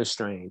Defender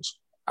Strange.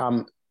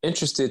 I'm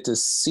interested to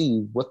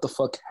see what the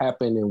fuck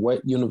happened and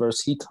what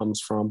universe he comes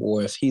from,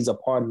 or if he's a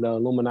part of the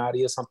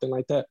Illuminati or something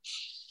like that.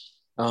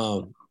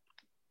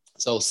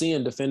 So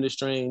seeing Defender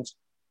Strange,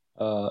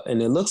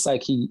 and it looks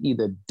like he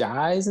either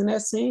dies in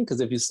that scene, because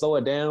if you slow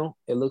it down,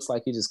 it looks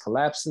like he just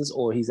collapses,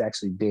 or he's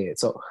actually dead.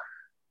 So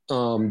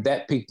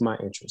that piqued my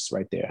interest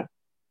right there.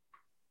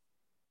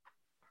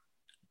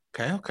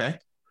 Okay.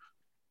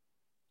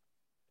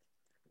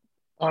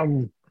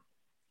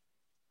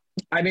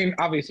 I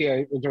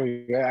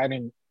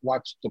didn't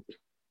watch the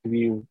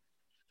preview.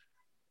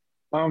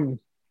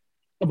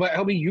 But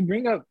Elby, you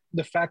bring up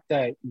the fact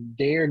that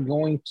they're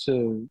going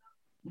to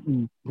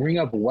bring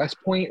up West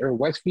Point or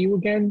Westview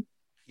again.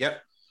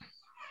 Yep.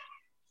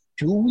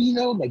 Do we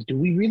though? Like, do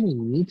we really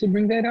need to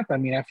bring that up? I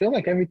mean, I feel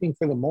like everything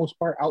for the most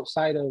part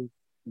outside of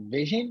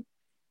Vision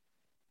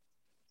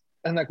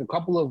and like a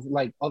couple of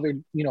like other,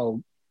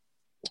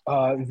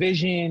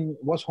 Vision.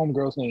 What's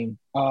Homegirl's name?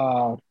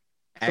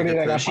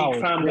 Agatha. She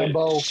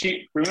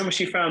found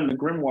she found the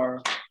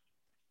grimoire.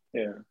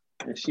 Yeah,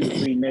 and she was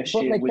reading that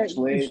shit, like which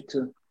that- led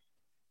to.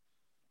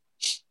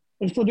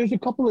 And so there's a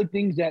couple of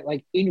things that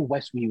like in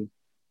Westview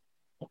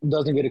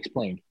doesn't get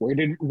explained. Where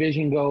did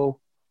Vision go?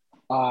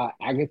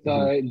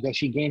 Agatha, does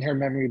she gain her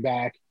memory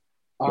back?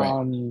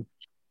 Right.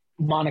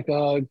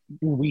 Monica,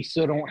 we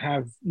still don't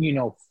have,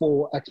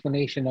 full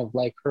explanation of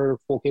like her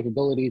full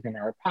capabilities and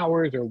her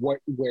powers or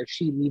where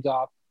she leaves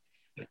off.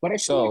 But I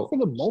feel like for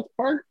the most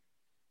part,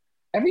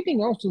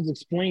 everything else was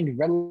explained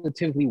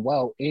relatively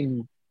well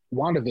in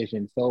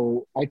WandaVision.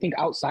 So I think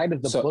outside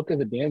of the Book of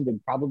the Damned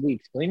and probably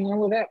explaining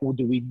all of that, or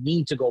do we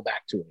need to go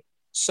back to it?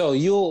 So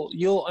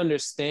you'll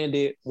understand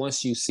it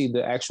once you see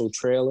the actual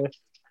trailer,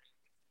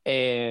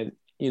 and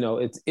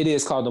it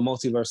is called the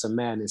Multiverse of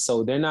Madness.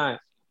 So they're not,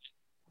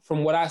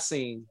 from what I've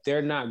seen,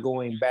 they're not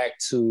going back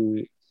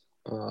to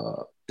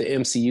the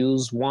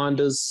MCU's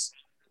Wanda's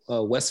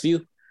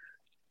Westview.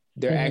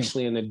 They're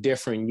actually in a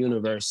different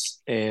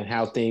universe and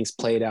how things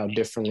played out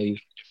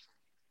differently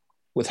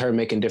with her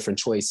making different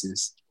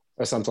choices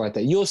or something like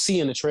that. You'll see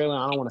in the trailer.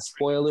 I don't want to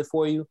spoil it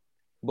for you,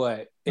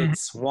 but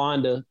it's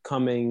Wanda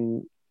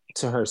coming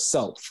to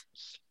herself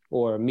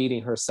or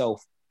meeting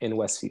herself in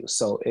Westview.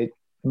 So it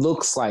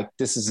looks like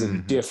this is a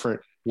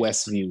different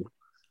Westview.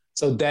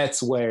 So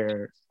that's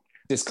where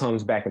this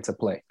comes back into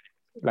play.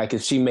 Like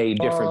if she made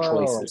different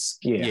choices.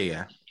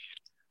 Yeah.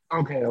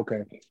 Okay.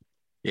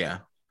 Yeah.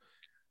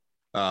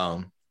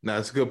 No,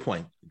 that's a good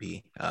point,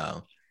 B.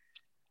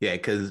 Yeah,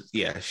 because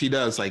she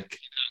does like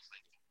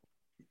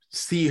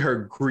see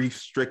her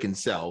grief-stricken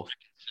self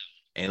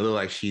and it look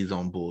like she's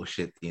on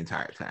bullshit the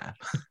entire time.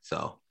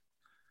 So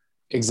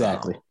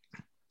exactly.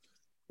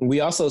 We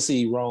also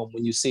see Rome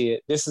when you see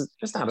it. It's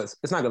not going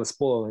to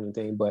spoil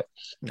anything, but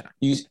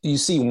you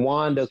see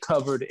Wanda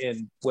covered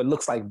in what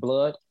looks like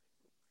blood,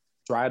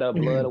 dried up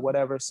blood or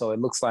whatever. So it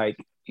looks like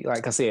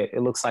I said,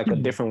 it looks like a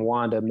different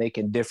Wanda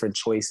making different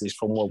choices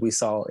from what we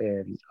saw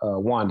in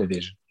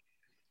WandaVision.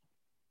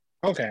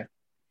 Okay.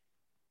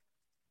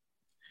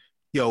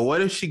 Yo,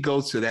 what if she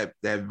goes to that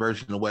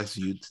version of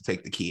Westview to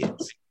take the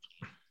kids?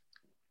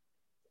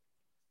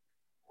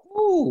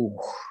 Ooh.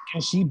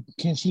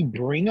 Can she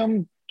bring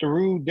them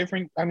through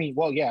different? I mean,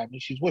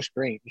 she's with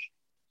Strange.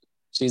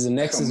 She's a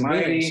Nexus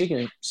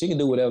being. She can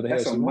do whatever the hell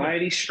she wants. That's a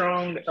mighty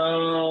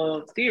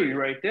strong theory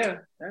right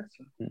there.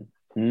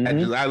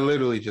 I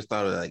literally just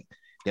thought of like,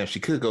 she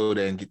could go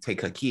there and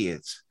take her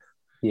kids.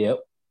 Yep.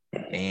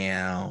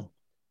 Damn.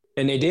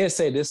 And they did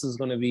say this is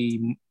going to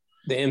be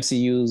the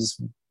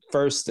MCU's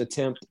first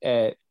attempt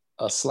at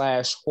a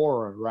slash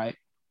horror, right?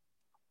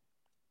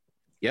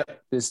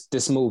 Yep.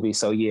 This movie.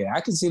 So yeah,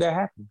 I can see that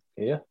happen.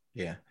 Yeah.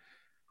 Yeah.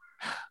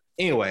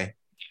 Anyway,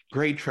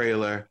 great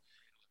trailer.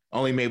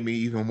 Only made me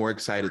even more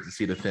excited to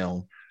see the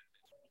film.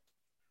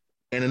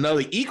 And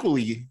another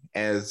equally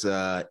as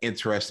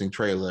interesting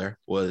trailer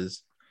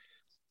was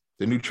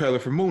the new trailer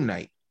for Moon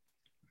Knight.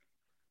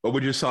 But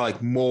we just saw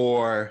like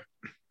more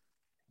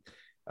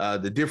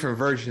the different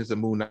versions of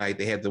Moon Knight.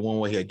 They had the one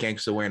where he had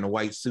gangster wearing a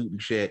white suit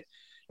and shit.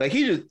 Like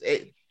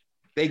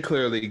they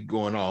clearly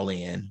going all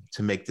in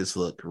to make this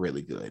look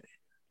really good.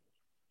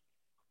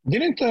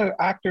 Didn't the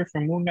actor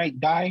from Moon Knight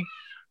die?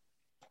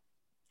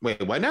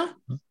 Wait, what now?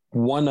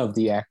 One of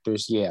the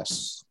actors,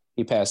 yes.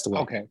 He passed away.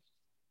 Okay.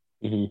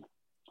 Mm-hmm.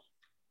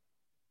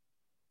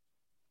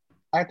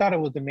 I thought it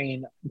was the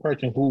main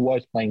person who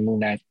was playing Moon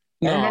Knight.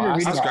 No,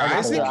 Oscar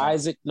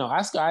Isaac. No,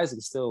 Oscar Isaac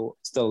is still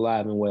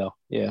alive and well.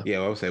 Yeah. Yeah,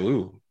 I would say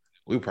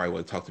we probably would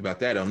have talked about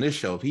that on this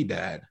show if he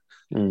died.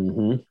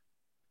 Mm-hmm.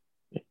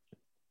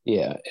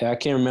 Yeah, I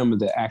can't remember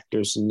the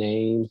actor's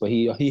name, but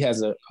he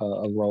has a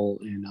role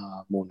in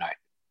Moon Knight.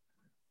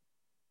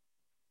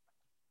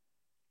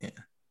 Yeah.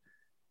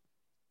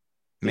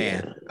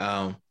 Man,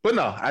 but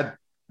no,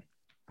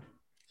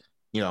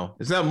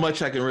 there's not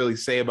much I can really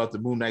say about the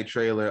Moon Knight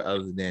trailer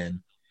other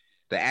than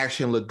the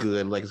action looked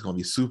good, like it's gonna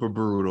be super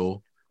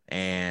brutal,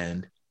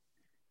 and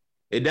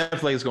it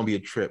definitely is gonna be a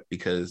trip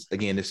because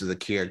again, this is a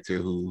character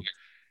who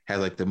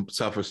has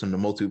suffers from the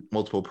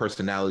multiple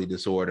personality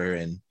disorder,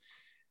 and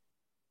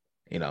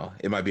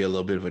it might be a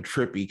little bit of a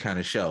trippy kind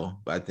of show,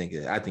 but I think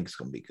it's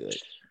gonna be good.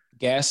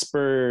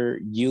 Gaspar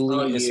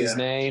Ulliel is his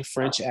name,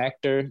 French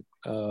actor.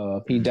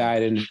 He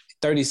died in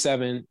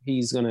 37.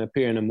 He's gonna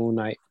appear in the Moon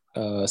Knight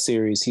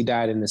series. He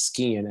died in a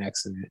skiing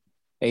accident,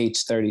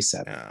 age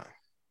 37.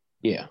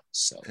 Yeah,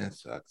 so that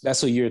sucks.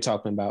 That's what you're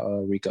talking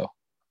about, Rico.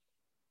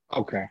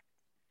 Okay.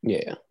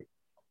 Yeah,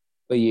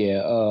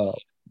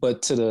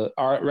 but to the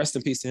rest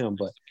in peace to him.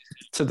 But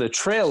to the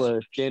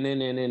trailer,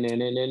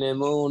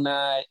 Moon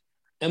Knight.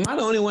 Am I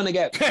the only one that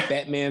got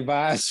Batman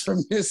vibes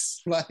from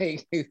this?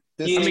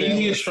 You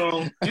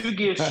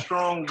get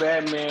strong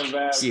Batman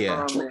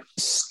vibes from it.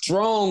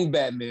 Strong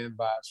Batman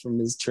vibes from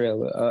this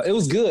trailer. It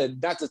was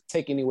good, not to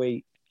take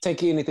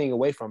anything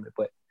away from it,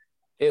 but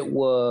it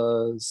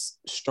was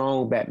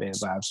strong Batman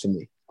vibes to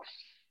me.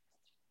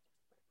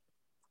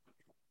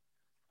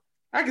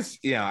 I guess,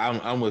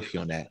 I'm with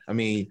you on that. I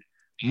mean,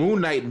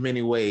 Moon Knight in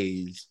many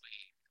ways,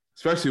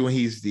 especially when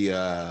he's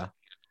the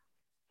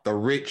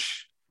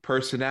rich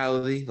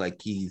personality,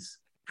 like he's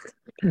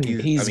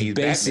basically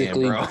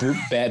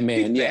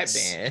Batman.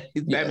 Yes. Batman.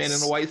 He's Batman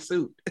in a white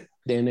suit.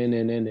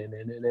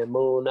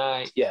 Moon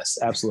Knight. Yes,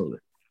 absolutely.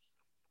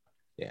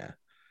 Yeah.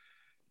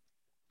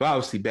 But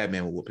obviously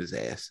Batman will whoop his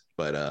ass.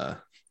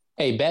 But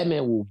hey,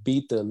 Batman will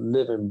beat the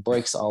living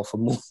brakes off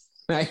of Moon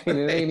Knight, and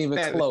it ain't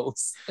even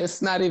close.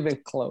 It's not even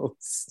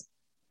close.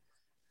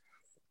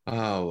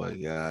 Oh my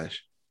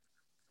gosh.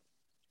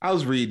 I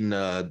was reading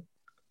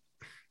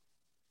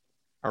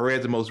I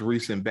read the most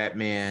recent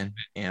Batman,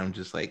 and I'm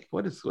just like,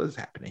 what is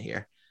happening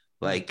here?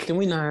 Like, can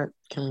we not?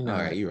 All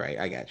right, you're right.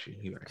 I got you.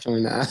 You're right. Can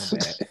we not?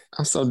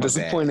 I'm so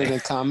disappointed in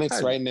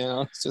comics right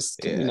now. It's just,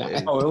 can we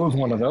not? Oh, it was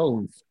one of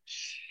those.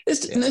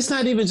 It's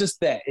not even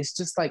just that. It's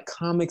just like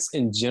comics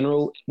in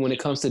general, when it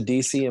comes to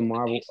DC and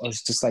Marvel,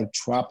 it's just like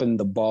dropping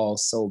the ball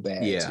so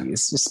bad. Yeah.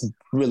 It's just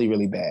really,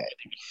 really bad.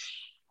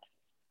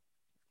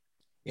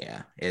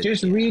 Yeah.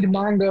 Just read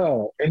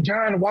manga. And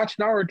John, watch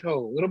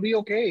Naruto. It'll be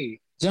okay.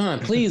 John,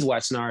 please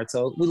watch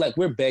Naruto.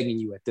 We're begging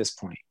you at this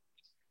point.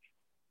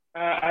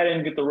 I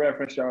didn't get the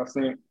reference y'all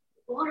sent.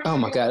 Oh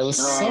my God, it was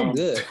so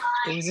good.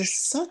 It was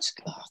just such.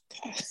 Oh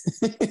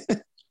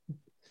God.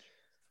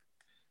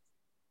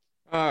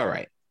 All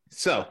right.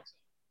 So,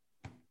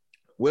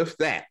 with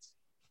that,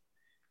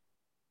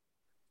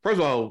 first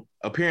of all,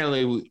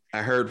 apparently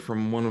I heard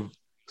from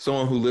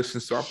someone who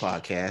listens to our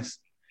podcast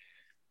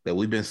that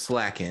we've been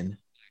slacking,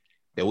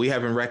 that we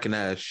haven't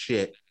recognized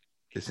shit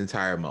this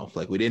entire month.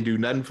 Like, we didn't do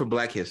nothing for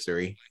Black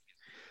History.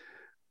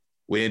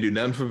 We didn't do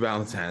nothing for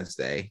Valentine's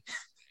Day.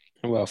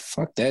 Well,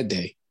 fuck that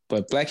day.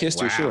 But Black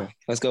History, Wow. sure.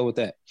 Let's go with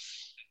that.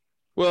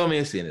 Well, I mean,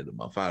 it's the end of the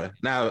month. I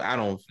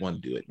don't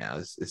want to do it now.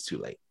 It's too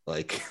late.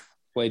 Like,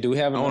 Wait, do we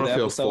have I wanna another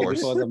feel episode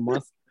forced. before the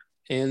month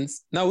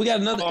ends? No, we got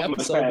another Oh,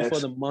 episode fast. before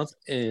the month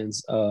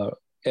ends,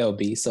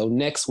 LB. So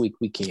next week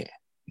we can.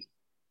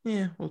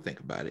 yeah, we'll think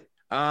about it.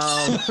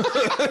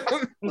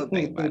 We'll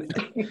think about it.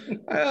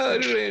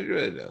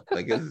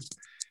 Like,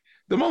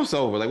 the month's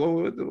over. Like, what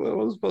was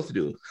we supposed to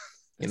do? You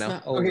It's know?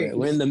 not over. Okay.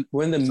 We're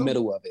in the So-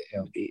 middle of it,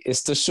 LB.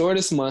 It's the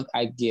shortest month.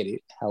 I get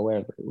it.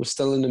 However, we're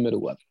still in the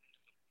middle of it.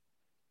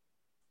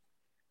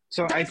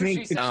 So I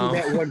think to Oh.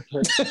 that one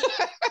person.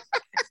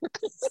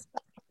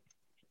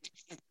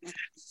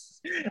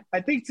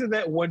 I think to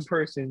that one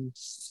person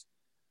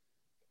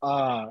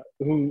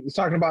who was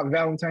talking about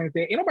Valentine's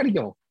Day, ain't nobody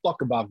give a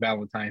fuck about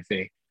Valentine's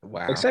Day.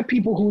 Wow. Except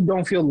people who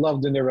don't feel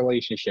loved in their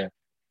relationship.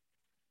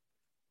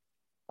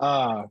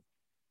 And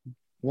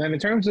in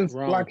terms of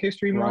Wrong. Black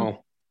History Month,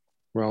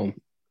 Wrong.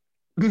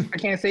 I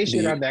can't say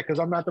shit Yeah. on that because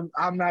I'm not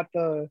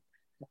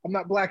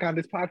black on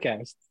this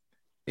podcast.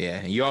 Yeah,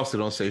 and you also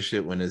don't say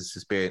shit when it's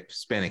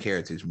Hispanic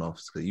Heritage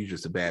Month because you're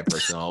just a bad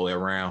person all the way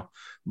around.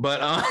 But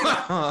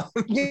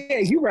Yeah,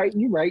 you're right.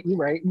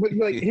 But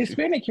like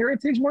Hispanic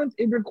Heritage Month,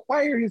 it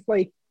requires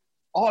like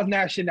all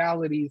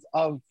nationalities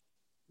of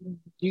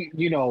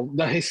you know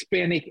the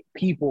Hispanic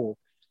people.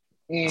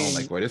 I And don't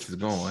like where this is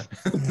going.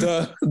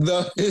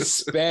 The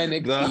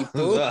Hispanic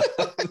people.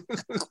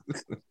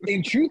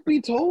 and truth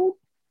be told,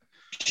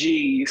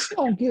 Jeez. I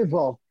don't give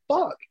a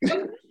fuck.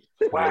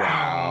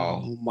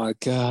 Wow. Oh my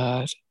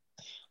God.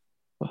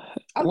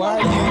 I Why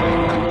love-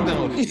 are I'm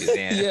done with you,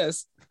 Dan.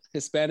 Yes,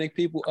 Hispanic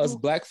people, us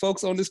black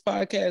folks on this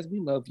podcast, we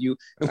love you.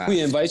 And Ah. we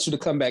invite you to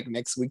come back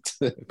next week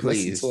to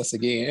Please. listen to us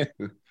again.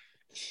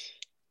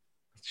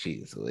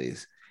 Jeez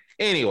Louise.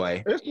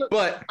 Anyway, It's not-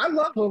 but I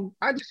love them.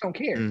 I just don't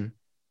care. Mm.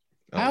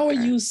 How are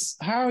Okay. you,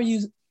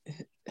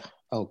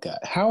 oh God,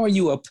 how are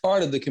you a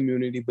part of the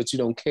community, but you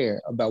don't care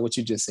about what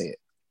you just said?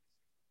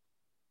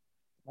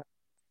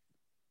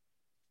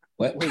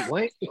 What? Wait,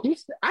 what?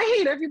 I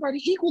hate everybody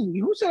equally.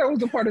 Who said I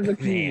was a part of the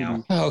community?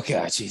 Damn. Oh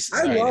God, Jesus.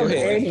 I All right, love go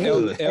ahead. and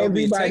LB, hate take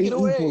everybody it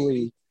away.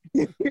 equally.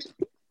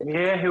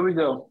 Yeah, here we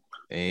go.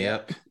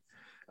 Yep.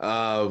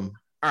 All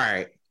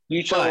right.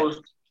 You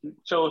chose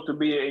to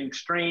be an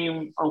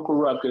extreme Uncle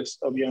Ruckus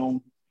of your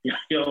own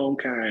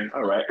kind.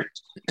 All right.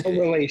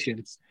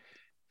 Relations.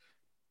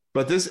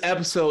 But this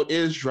episode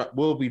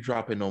will be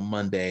dropping on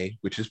Monday,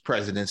 which is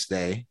President's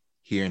Day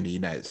here in the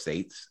United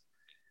States.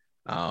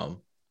 I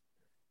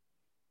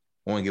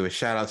want to give a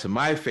shout out to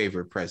my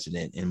favorite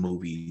president in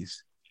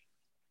movies,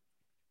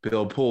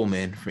 Bill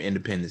Pullman from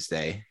Independence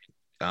Day.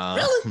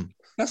 Really?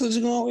 That's what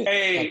you're going with?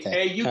 Hey,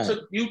 Okay. you All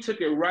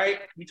took it right.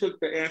 You took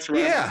the answer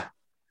right. Yeah.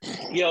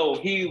 Yo,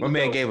 My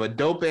man gave a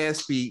dope ass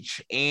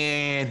speech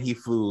and he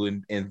flew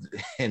and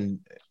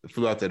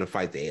flew out there to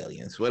fight the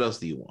aliens. What else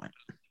do you want?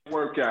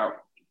 workout.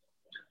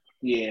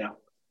 Yeah.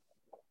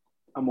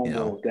 I'm on You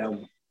know. board with that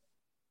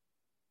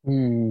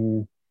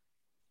one.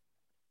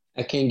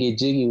 I can't get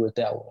jiggy with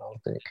that one, I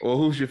don't think. Well,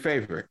 who's your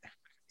favorite?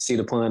 See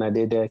the pun I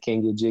did there?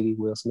 Can't get jiggy,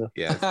 Will Smith.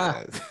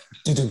 Yeah.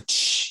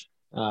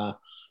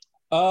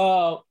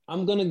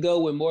 I'm gonna go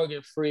with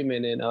Morgan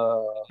Freeman and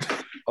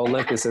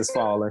Olympus Has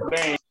Fallen.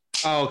 Bang.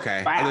 Oh,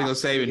 okay. I think I'm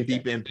saving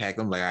Deep Impact.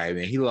 I'm like, all right,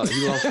 man. He lost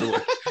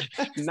the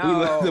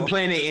the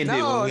planet ended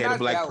when we had a not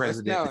black that one.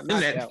 president. No, in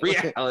not that that one.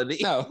 reality.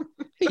 No,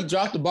 he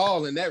dropped the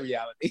ball in that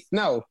reality.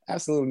 No,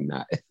 absolutely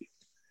not.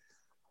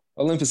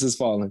 Olympus Has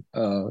Fallen.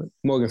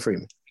 Morgan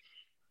Freeman.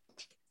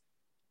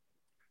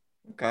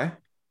 Okay.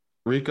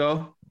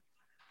 Rico?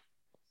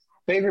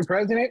 Favorite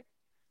president?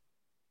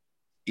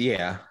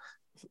 Yeah.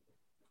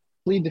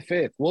 Plead the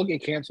fifth. We'll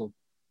get canceled.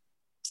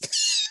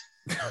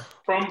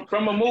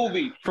 From a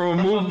movie. From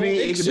a movie, it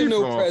could be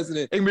Fictional from,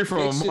 president. it can be from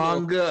a Fictional.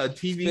 manga, a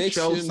TV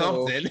show,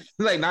 Fictional. something.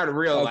 Like not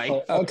real life.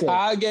 A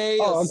Okay. Kage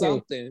Oh, or okay.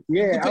 something.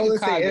 Yeah, You I pick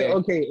was a saying, Kage.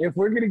 okay, if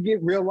we're gonna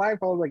get real life,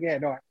 I was like, yeah,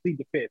 no, I plead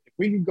the fifth. If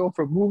we can go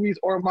for movies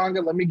or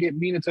manga, let me get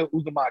Minato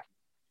Uzumaki.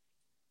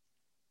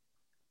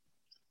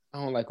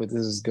 I don't like where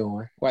this is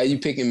going. Why are you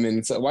picking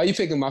Minato? Why are you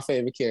picking my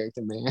favorite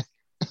character, man?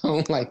 I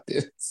don't like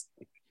this.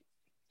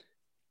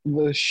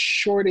 The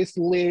shortest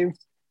lived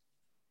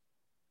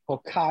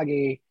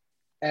Hokage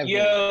ever.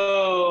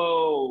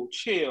 Yo,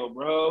 chill,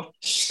 bro.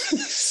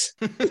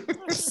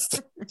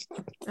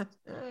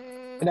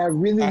 And I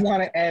really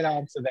want to add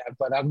on to that,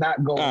 but I'm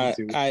not going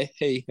to. I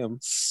hate him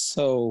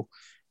so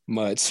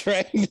much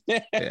right now.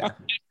 Yeah.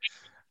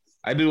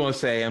 I do want to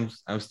say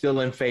I'm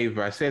still in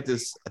favor. I said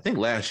this, I think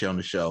last year on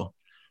the show.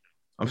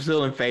 I'm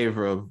still in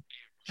favor of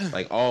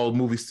like all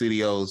movie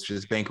studios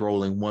just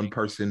bankrolling one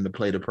person to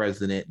play the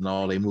president in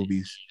all their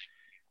movies.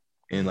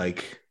 And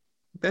like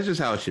that's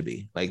just how it should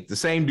be. Like the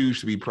same dude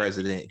should be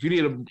president. If you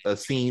need a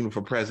scene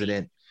for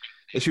president,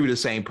 it should be the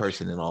same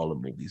person in all the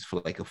movies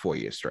for like a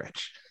 4-year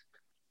stretch.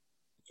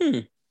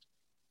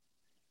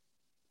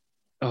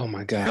 Oh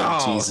my God,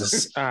 Oh.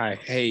 Jesus. I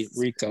hate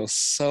Rico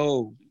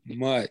so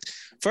much.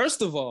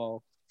 First of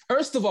all,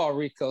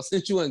 Rico,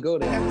 since you wouldn't go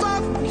there,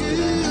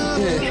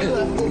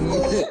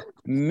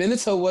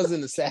 Minato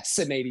wasn't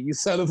assassinated, you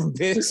son of a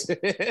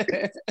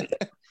bitch.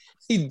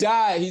 He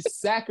died. He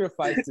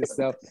sacrificed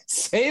himself,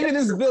 saving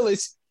his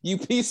village, you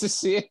piece of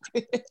shit.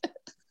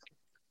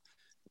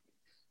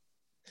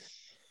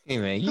 Hey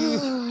man,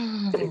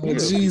 you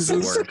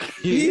Jesus.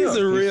 He's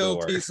a real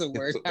work. piece of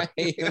work. I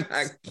hate him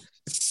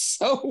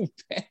so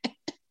bad.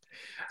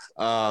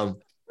 All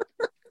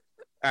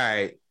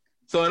right.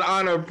 So in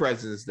honor of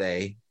President's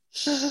Day,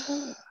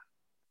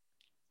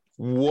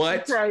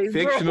 what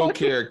fictional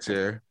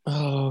character?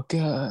 Oh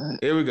God.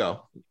 Here we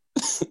go.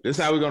 This is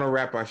how we're gonna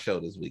wrap our show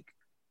this week.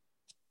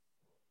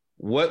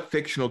 What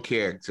fictional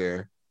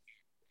character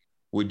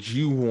would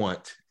you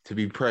want to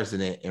be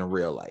president in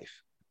real life?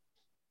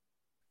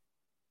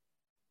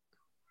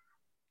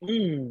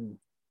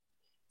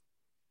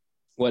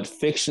 What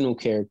fictional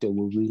character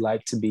would we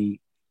like to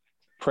be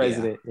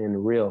president in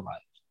real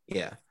life?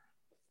 Yeah.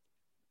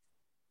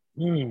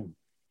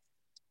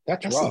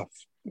 That's rough.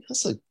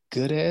 That's a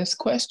good ass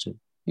question.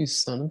 You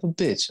son of a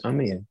bitch.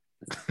 I'm in.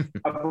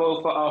 I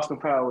vote for Austin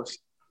Powers.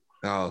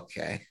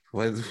 Okay.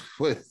 What?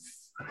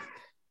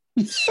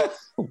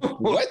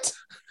 What?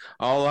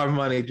 All our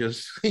money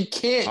just. He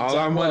can't. All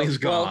our money's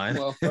gone.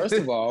 Well, first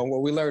of all,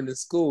 what we learned in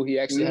school, he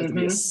actually has to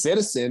be a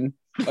citizen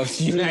of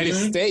the United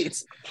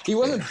States. He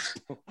wasn't.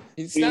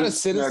 He's not a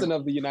citizen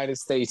of the United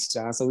States,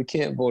 John. So we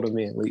can't vote him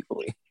in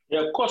legally.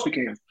 Yeah, of course we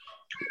can.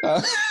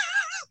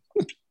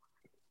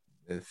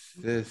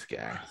 This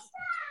guy,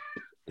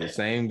 the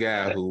same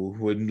guy who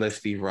wouldn't let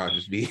Steve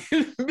Rogers be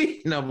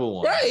number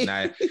one.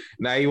 Right.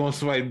 Now he wants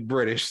somebody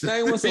British. Now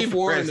he wants a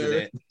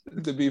foreigner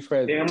to be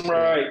president. Damn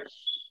right.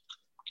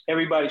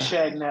 Everybody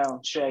shag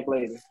now, shag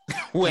later.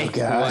 Wait,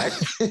 God.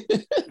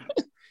 what?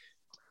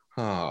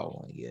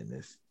 Oh my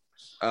goodness.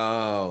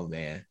 Oh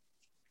man.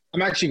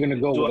 I'm actually gonna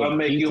go Do with I a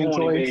make you decent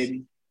horny, choice.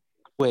 baby?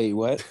 Wait,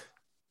 what?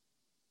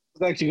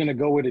 I'm actually gonna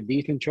go with a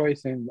decent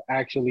choice and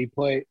actually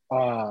put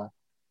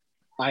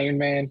Iron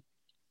Man,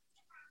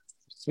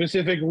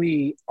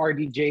 specifically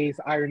RDJ's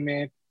Iron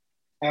Man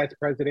as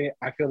president.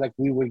 I feel like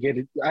we would get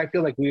it. I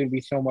feel like we would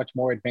be so much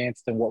more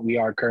advanced than what we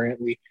are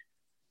currently.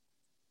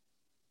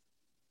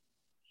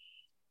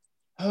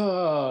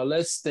 Oh,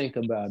 let's think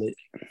about it.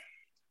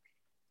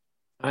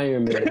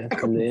 Iron Man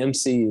from the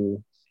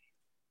MCU.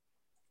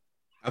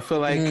 I feel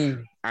like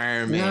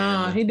Iron Man.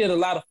 Nah, he did a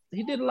lot of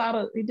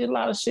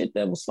shit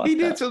that was fucked He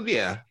did up. so,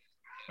 yeah.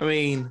 I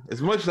mean,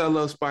 as much as I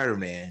love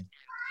Spider-Man,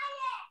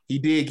 he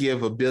did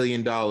give $1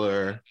 billion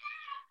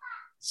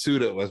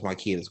suit up. Was my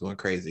kid is going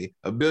crazy.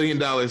 $1 billion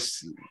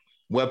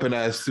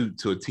weaponized suit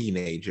to a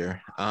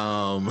teenager.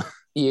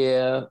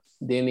 Yeah.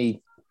 Then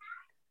he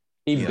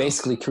Yeah.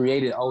 basically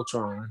created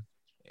Ultron.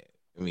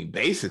 I mean,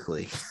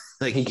 basically,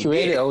 like He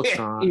created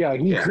Ultron. Yeah,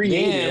 he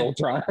created Then-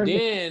 Ultron.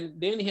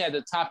 Then he had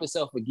to top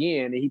himself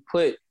again, and he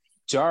put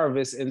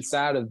Jarvis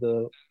inside of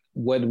the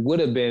what would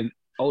have been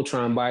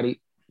Ultron body,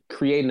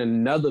 creating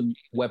another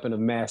weapon of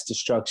mass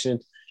destruction.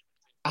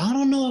 I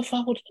don't know if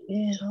I would.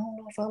 Yeah, I don't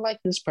know if I like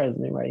this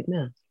president right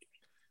now.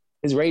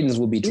 His ratings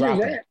will be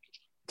dropping.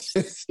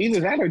 Either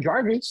that or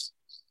Jarvis.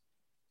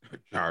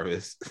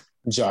 Jarvis.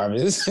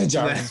 Jarvis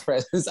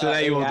president. So now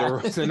you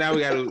want the. So now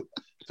we got to.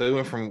 So we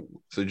went from.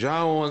 So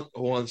John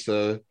wants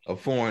a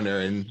foreigner,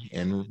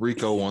 and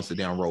Rico wants a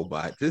damn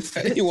robot.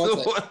 He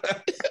wants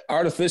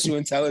artificial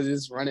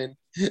intelligence running.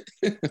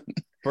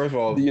 First of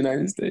all, the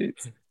United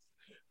States.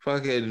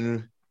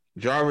 Fucking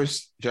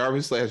Jarvis /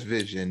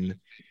 Vision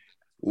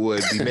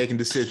would be making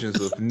decisions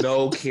with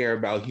no care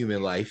about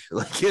human life.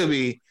 Like he'll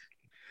be.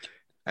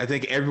 I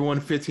think everyone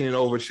 15 and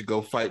over should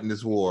go fight in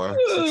this war.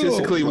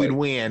 Statistically, we'd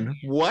win.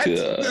 What?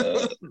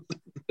 No.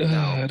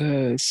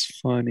 That's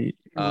funny.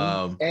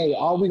 Hey,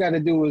 all we got to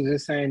do is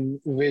just send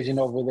Vision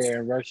over there,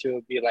 and Russia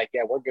will be like,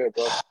 "Yeah, we're good,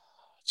 bro."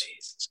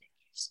 Jesus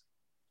Christ.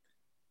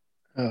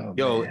 Oh,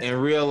 Yo, man. in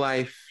real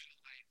life,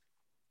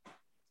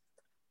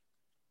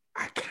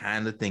 I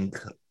kind of think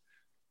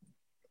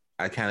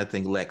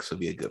Lex would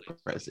be a good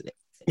president.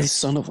 You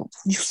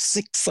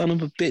sick son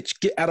of a bitch.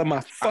 Get out of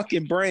my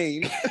fucking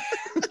brain.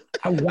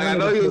 I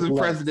know he was a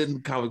president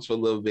in comics for a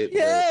little bit.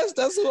 Yes,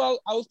 that's who I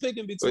was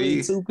picking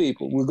between two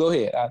people. Well, go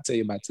ahead. I'll tell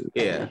you my two.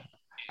 Yeah.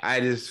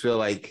 I just feel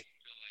like,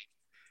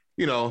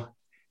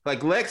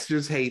 like Lex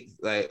just hates,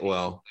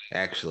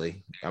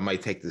 actually, I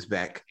might take this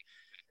back.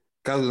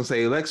 I was going to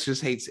say Lex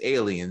just hates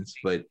aliens,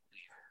 but,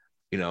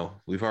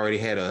 we've already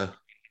had a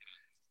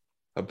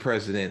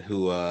president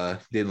who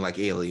didn't like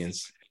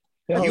aliens.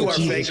 You are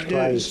fake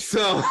news.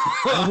 So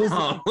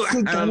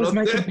that was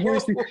my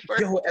comparison.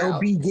 Yo,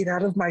 LB, get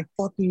out of my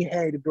fucking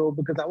head, bro,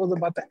 because I was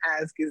about to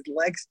ask, is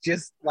Lex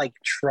just like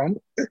Trump?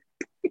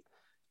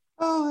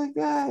 Oh my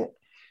God.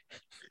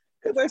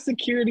 Because our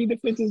security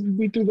defenses would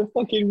be through the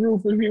fucking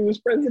roof if he was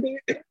president.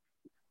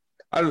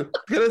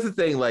 That's the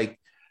thing, like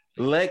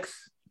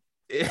Lex,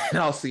 in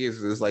all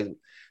seriousness, like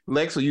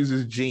Lex will use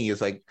his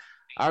genius, like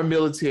our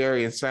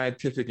military and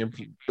scientific, and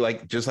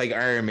like just like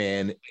Iron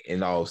Man,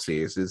 in all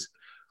seriousness,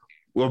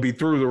 will be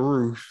through the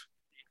roof,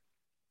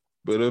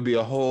 but it'll be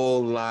a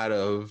whole lot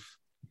of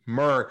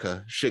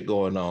America shit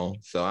going on.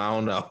 So I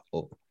don't know.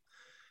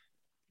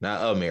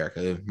 Not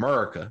America,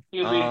 America.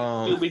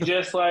 It'll be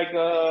just like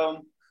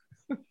that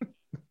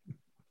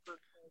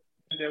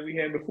we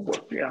had before.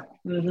 Yeah.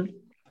 Mm-hmm.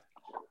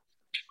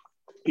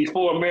 He's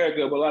for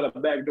America, but a lot of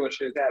backdoor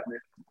shit is happening.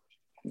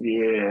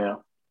 Yeah.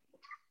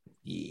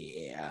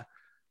 Yeah.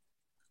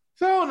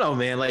 So I don't know,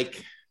 man.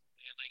 Like,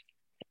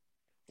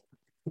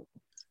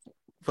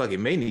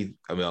 fucking may need.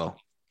 I mean,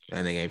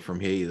 that nigga ain't from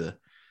here either.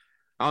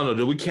 I don't know.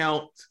 Do we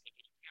count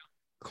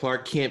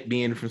Clark Kent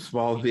being from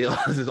Smallville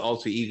as his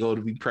alter ego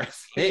to be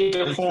president?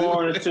 Yeah,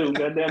 foreigner too.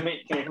 Goddamn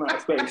it, came from outer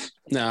space.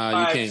 No, you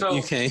All can't. right,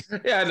 You can't.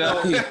 Yeah, I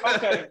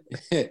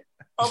know.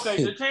 Okay,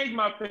 to change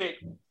my pick,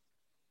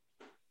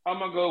 I'm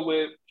gonna go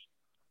with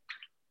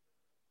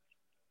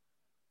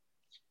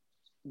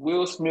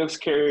Will Smith's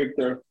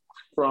character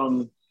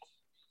from.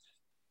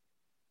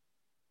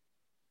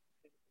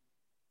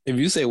 If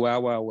you say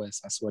Wild Wild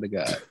West, I swear to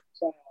God.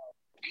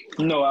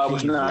 No, I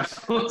was not.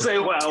 Don't say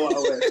Wild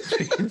Wild West.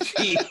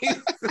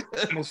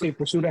 Let's say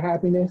Pursuit of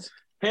Happiness.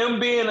 Him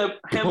being the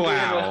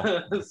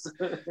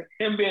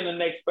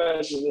next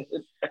president.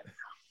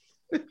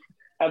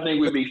 I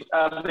think we'd be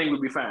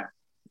fine.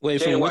 Wait,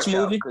 Jay, from which watch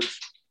out, movie? 'cause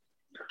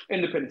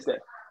Independence Day.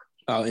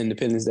 Oh,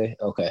 Independence Day.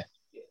 Okay.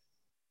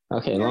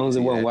 Okay, as long as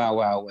it wasn't Wild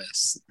Wild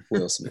West,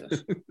 Will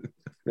Smith.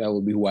 That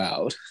would be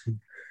wild.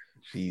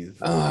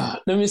 Jeez.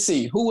 Let me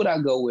see. Who would I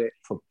go with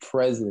for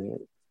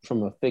president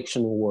from a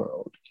fictional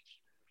world?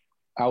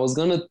 I was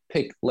gonna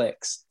pick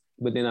Lex,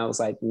 but then I was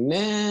like,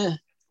 nah.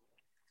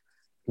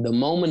 The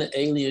moment an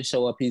alien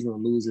show up, he's gonna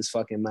lose his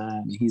fucking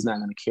mind and he's not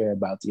gonna care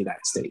about the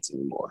United States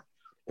anymore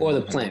or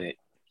the planet.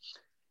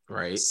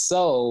 Right.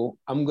 So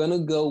I'm gonna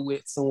go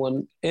with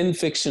someone in the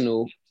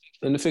fictional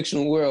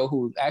world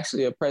who's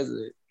actually a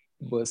president,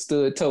 but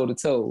stood toe to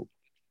toe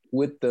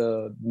with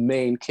the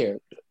main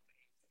character.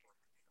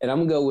 And I'm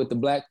gonna go with the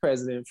black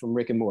president from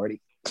Rick and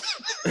Morty.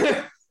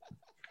 Let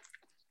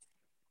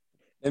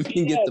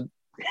me get the.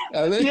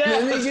 Let me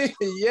get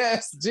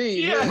yes,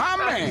 G. Yeah, my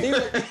man.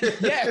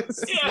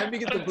 Yes, let me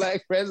get the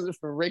black president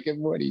from Rick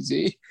and Morty.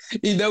 G.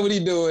 He know what he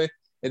doing,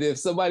 and if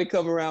somebody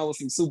come around with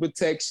some super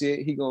tech shit,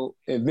 he gonna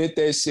invent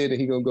that shit,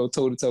 and he gonna go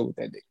toe to toe with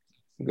that nigga.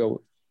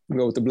 Go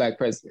with the black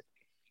president.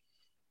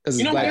 Because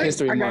it's Black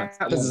History Month.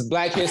 Because it's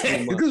Black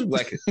History Month. Because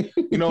Black.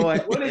 You know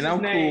what? What is his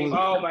name? Cool.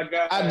 Oh my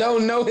god! I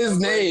don't know his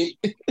name.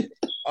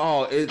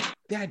 Oh,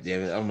 God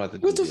damn it! I'm about to.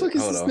 What the fuck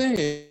is his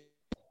name?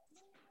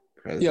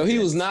 President. Yo, he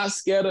was not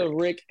scared of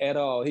Rick at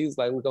all. He was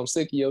like, look, I'm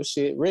sick of your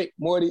shit. Rick,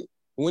 Morty.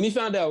 When he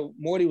found out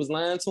Morty was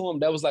lying to him,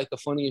 that was like the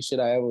funniest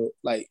shit I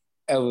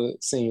ever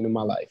seen in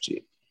my life,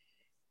 G.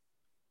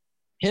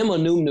 Him or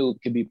Noob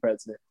could be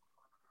president.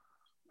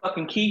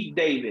 Fucking Keith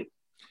David.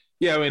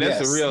 Yeah, I mean that's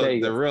Yes,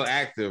 the real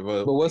actor.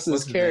 But what's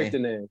his character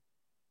name?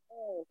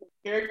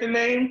 Character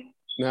name?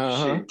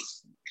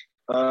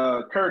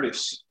 Uh-huh.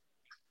 Curtis.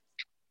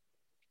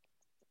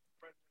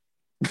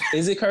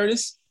 Is it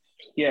Curtis?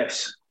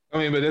 Yes. I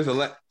mean, but there's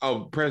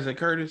President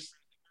Curtis.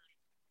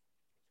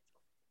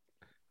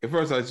 At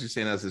first, I was just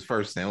saying that's his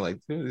first name. I'm like,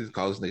 this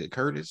calls nigga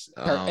Curtis.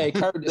 Hey,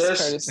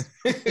 Curtis.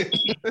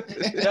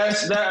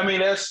 That's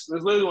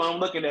literally what I'm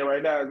looking at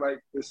right now. It's like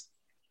this.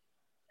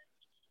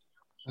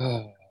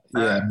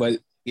 Yeah, but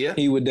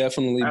he would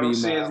definitely I be don't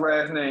see his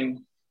last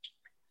name.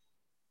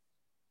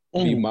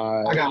 Be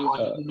my. I got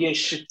one.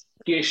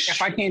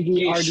 If I can't do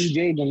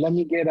RDJ, then let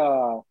me get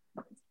Spock.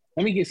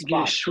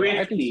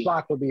 I think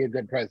Spock would be a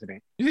good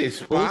president. You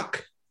say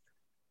Spock?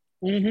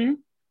 Mm-hmm.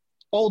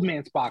 Old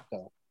man Spock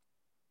though.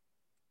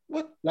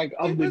 What? Like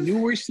of the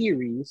newer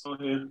series?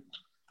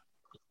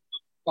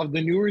 Of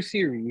the newer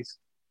series,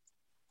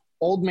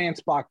 old man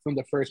Spock from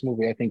the first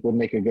movie, I think would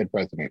make a good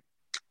president.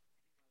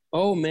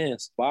 Oh man,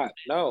 Spock.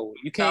 No,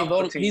 you can't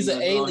vote him. He's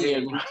an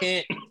alien.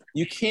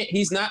 You can't.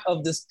 He's not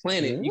of this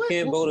planet. You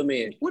can't vote him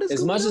in.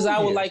 As much as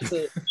I would like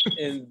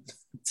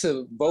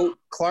to vote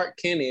Clark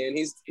Kent in,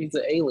 he's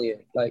an alien.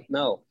 Like,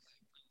 no.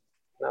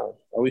 Are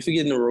we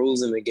forgetting the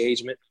rules and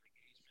engagement?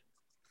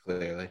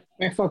 Clearly.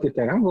 Man, fuck it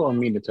then. I'm going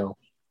Minato.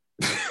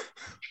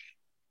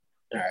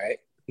 All right.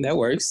 That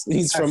works.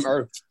 He's from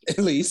Earth, at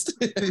least.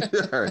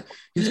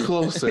 He's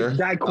closer.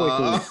 Die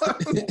quickly.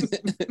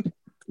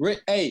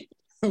 Hey,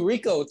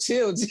 Rico,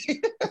 chill.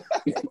 G.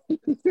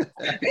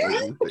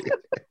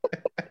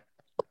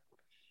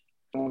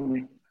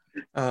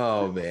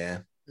 Oh,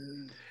 man.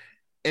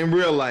 In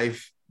real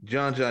life,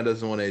 John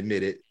doesn't want to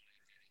admit it.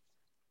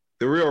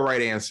 The real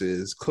right answer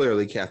is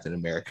clearly Captain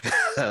America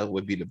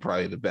would be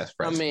probably the best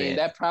president. I mean,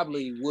 that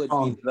probably would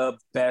be the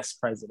best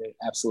president.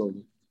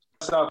 Absolutely.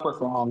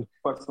 For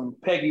some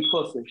Peggy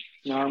pussy.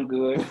 No, I'm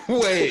good.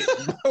 Wait.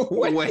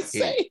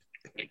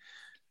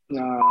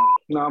 No,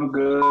 I'm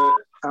good.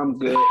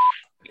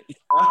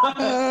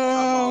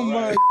 Oh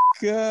my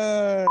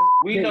God.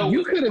 We know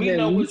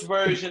which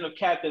version of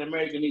Captain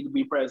America needs to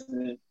be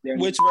president.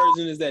 Which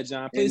version is that,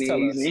 John? Please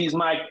tell us. He's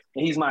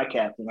my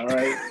captain, all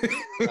right?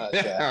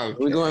 Okay.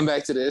 We're going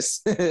back to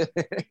this.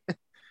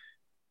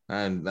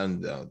 I'm done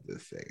with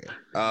this second.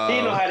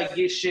 He know how to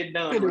get shit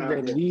done.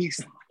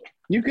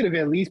 You could have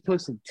at least put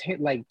some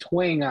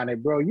twang on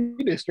it, bro. You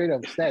just straight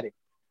up said it.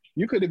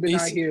 You could have been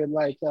out here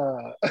like.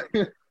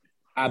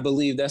 I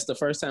believe that's the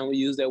first time we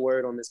used that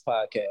word on this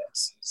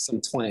podcast.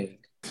 Some twang.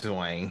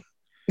 Twang.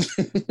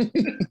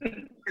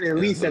 At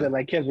least said it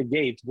like Kevin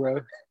Gates,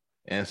 bro.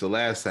 And so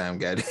last time,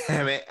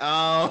 goddamn it.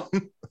 Oh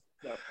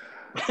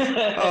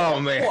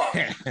man.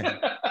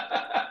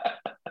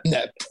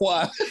 That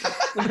pois.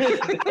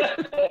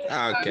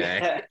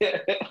 Okay.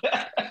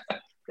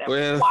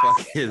 Where the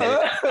fuck is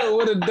it?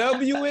 With a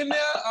W in there?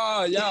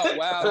 Oh, y'all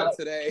wild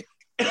today.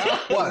 Y'all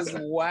was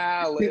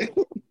wild.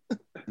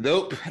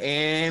 Nope.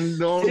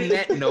 And on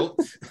that note,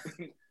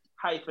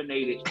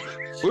 Hyphenated.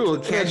 we will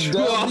catch you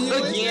all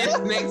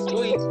again next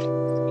week.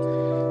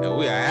 And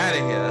we are out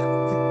of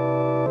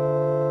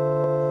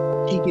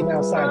here. Peeking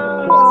outside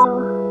the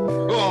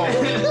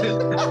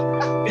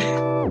Oh.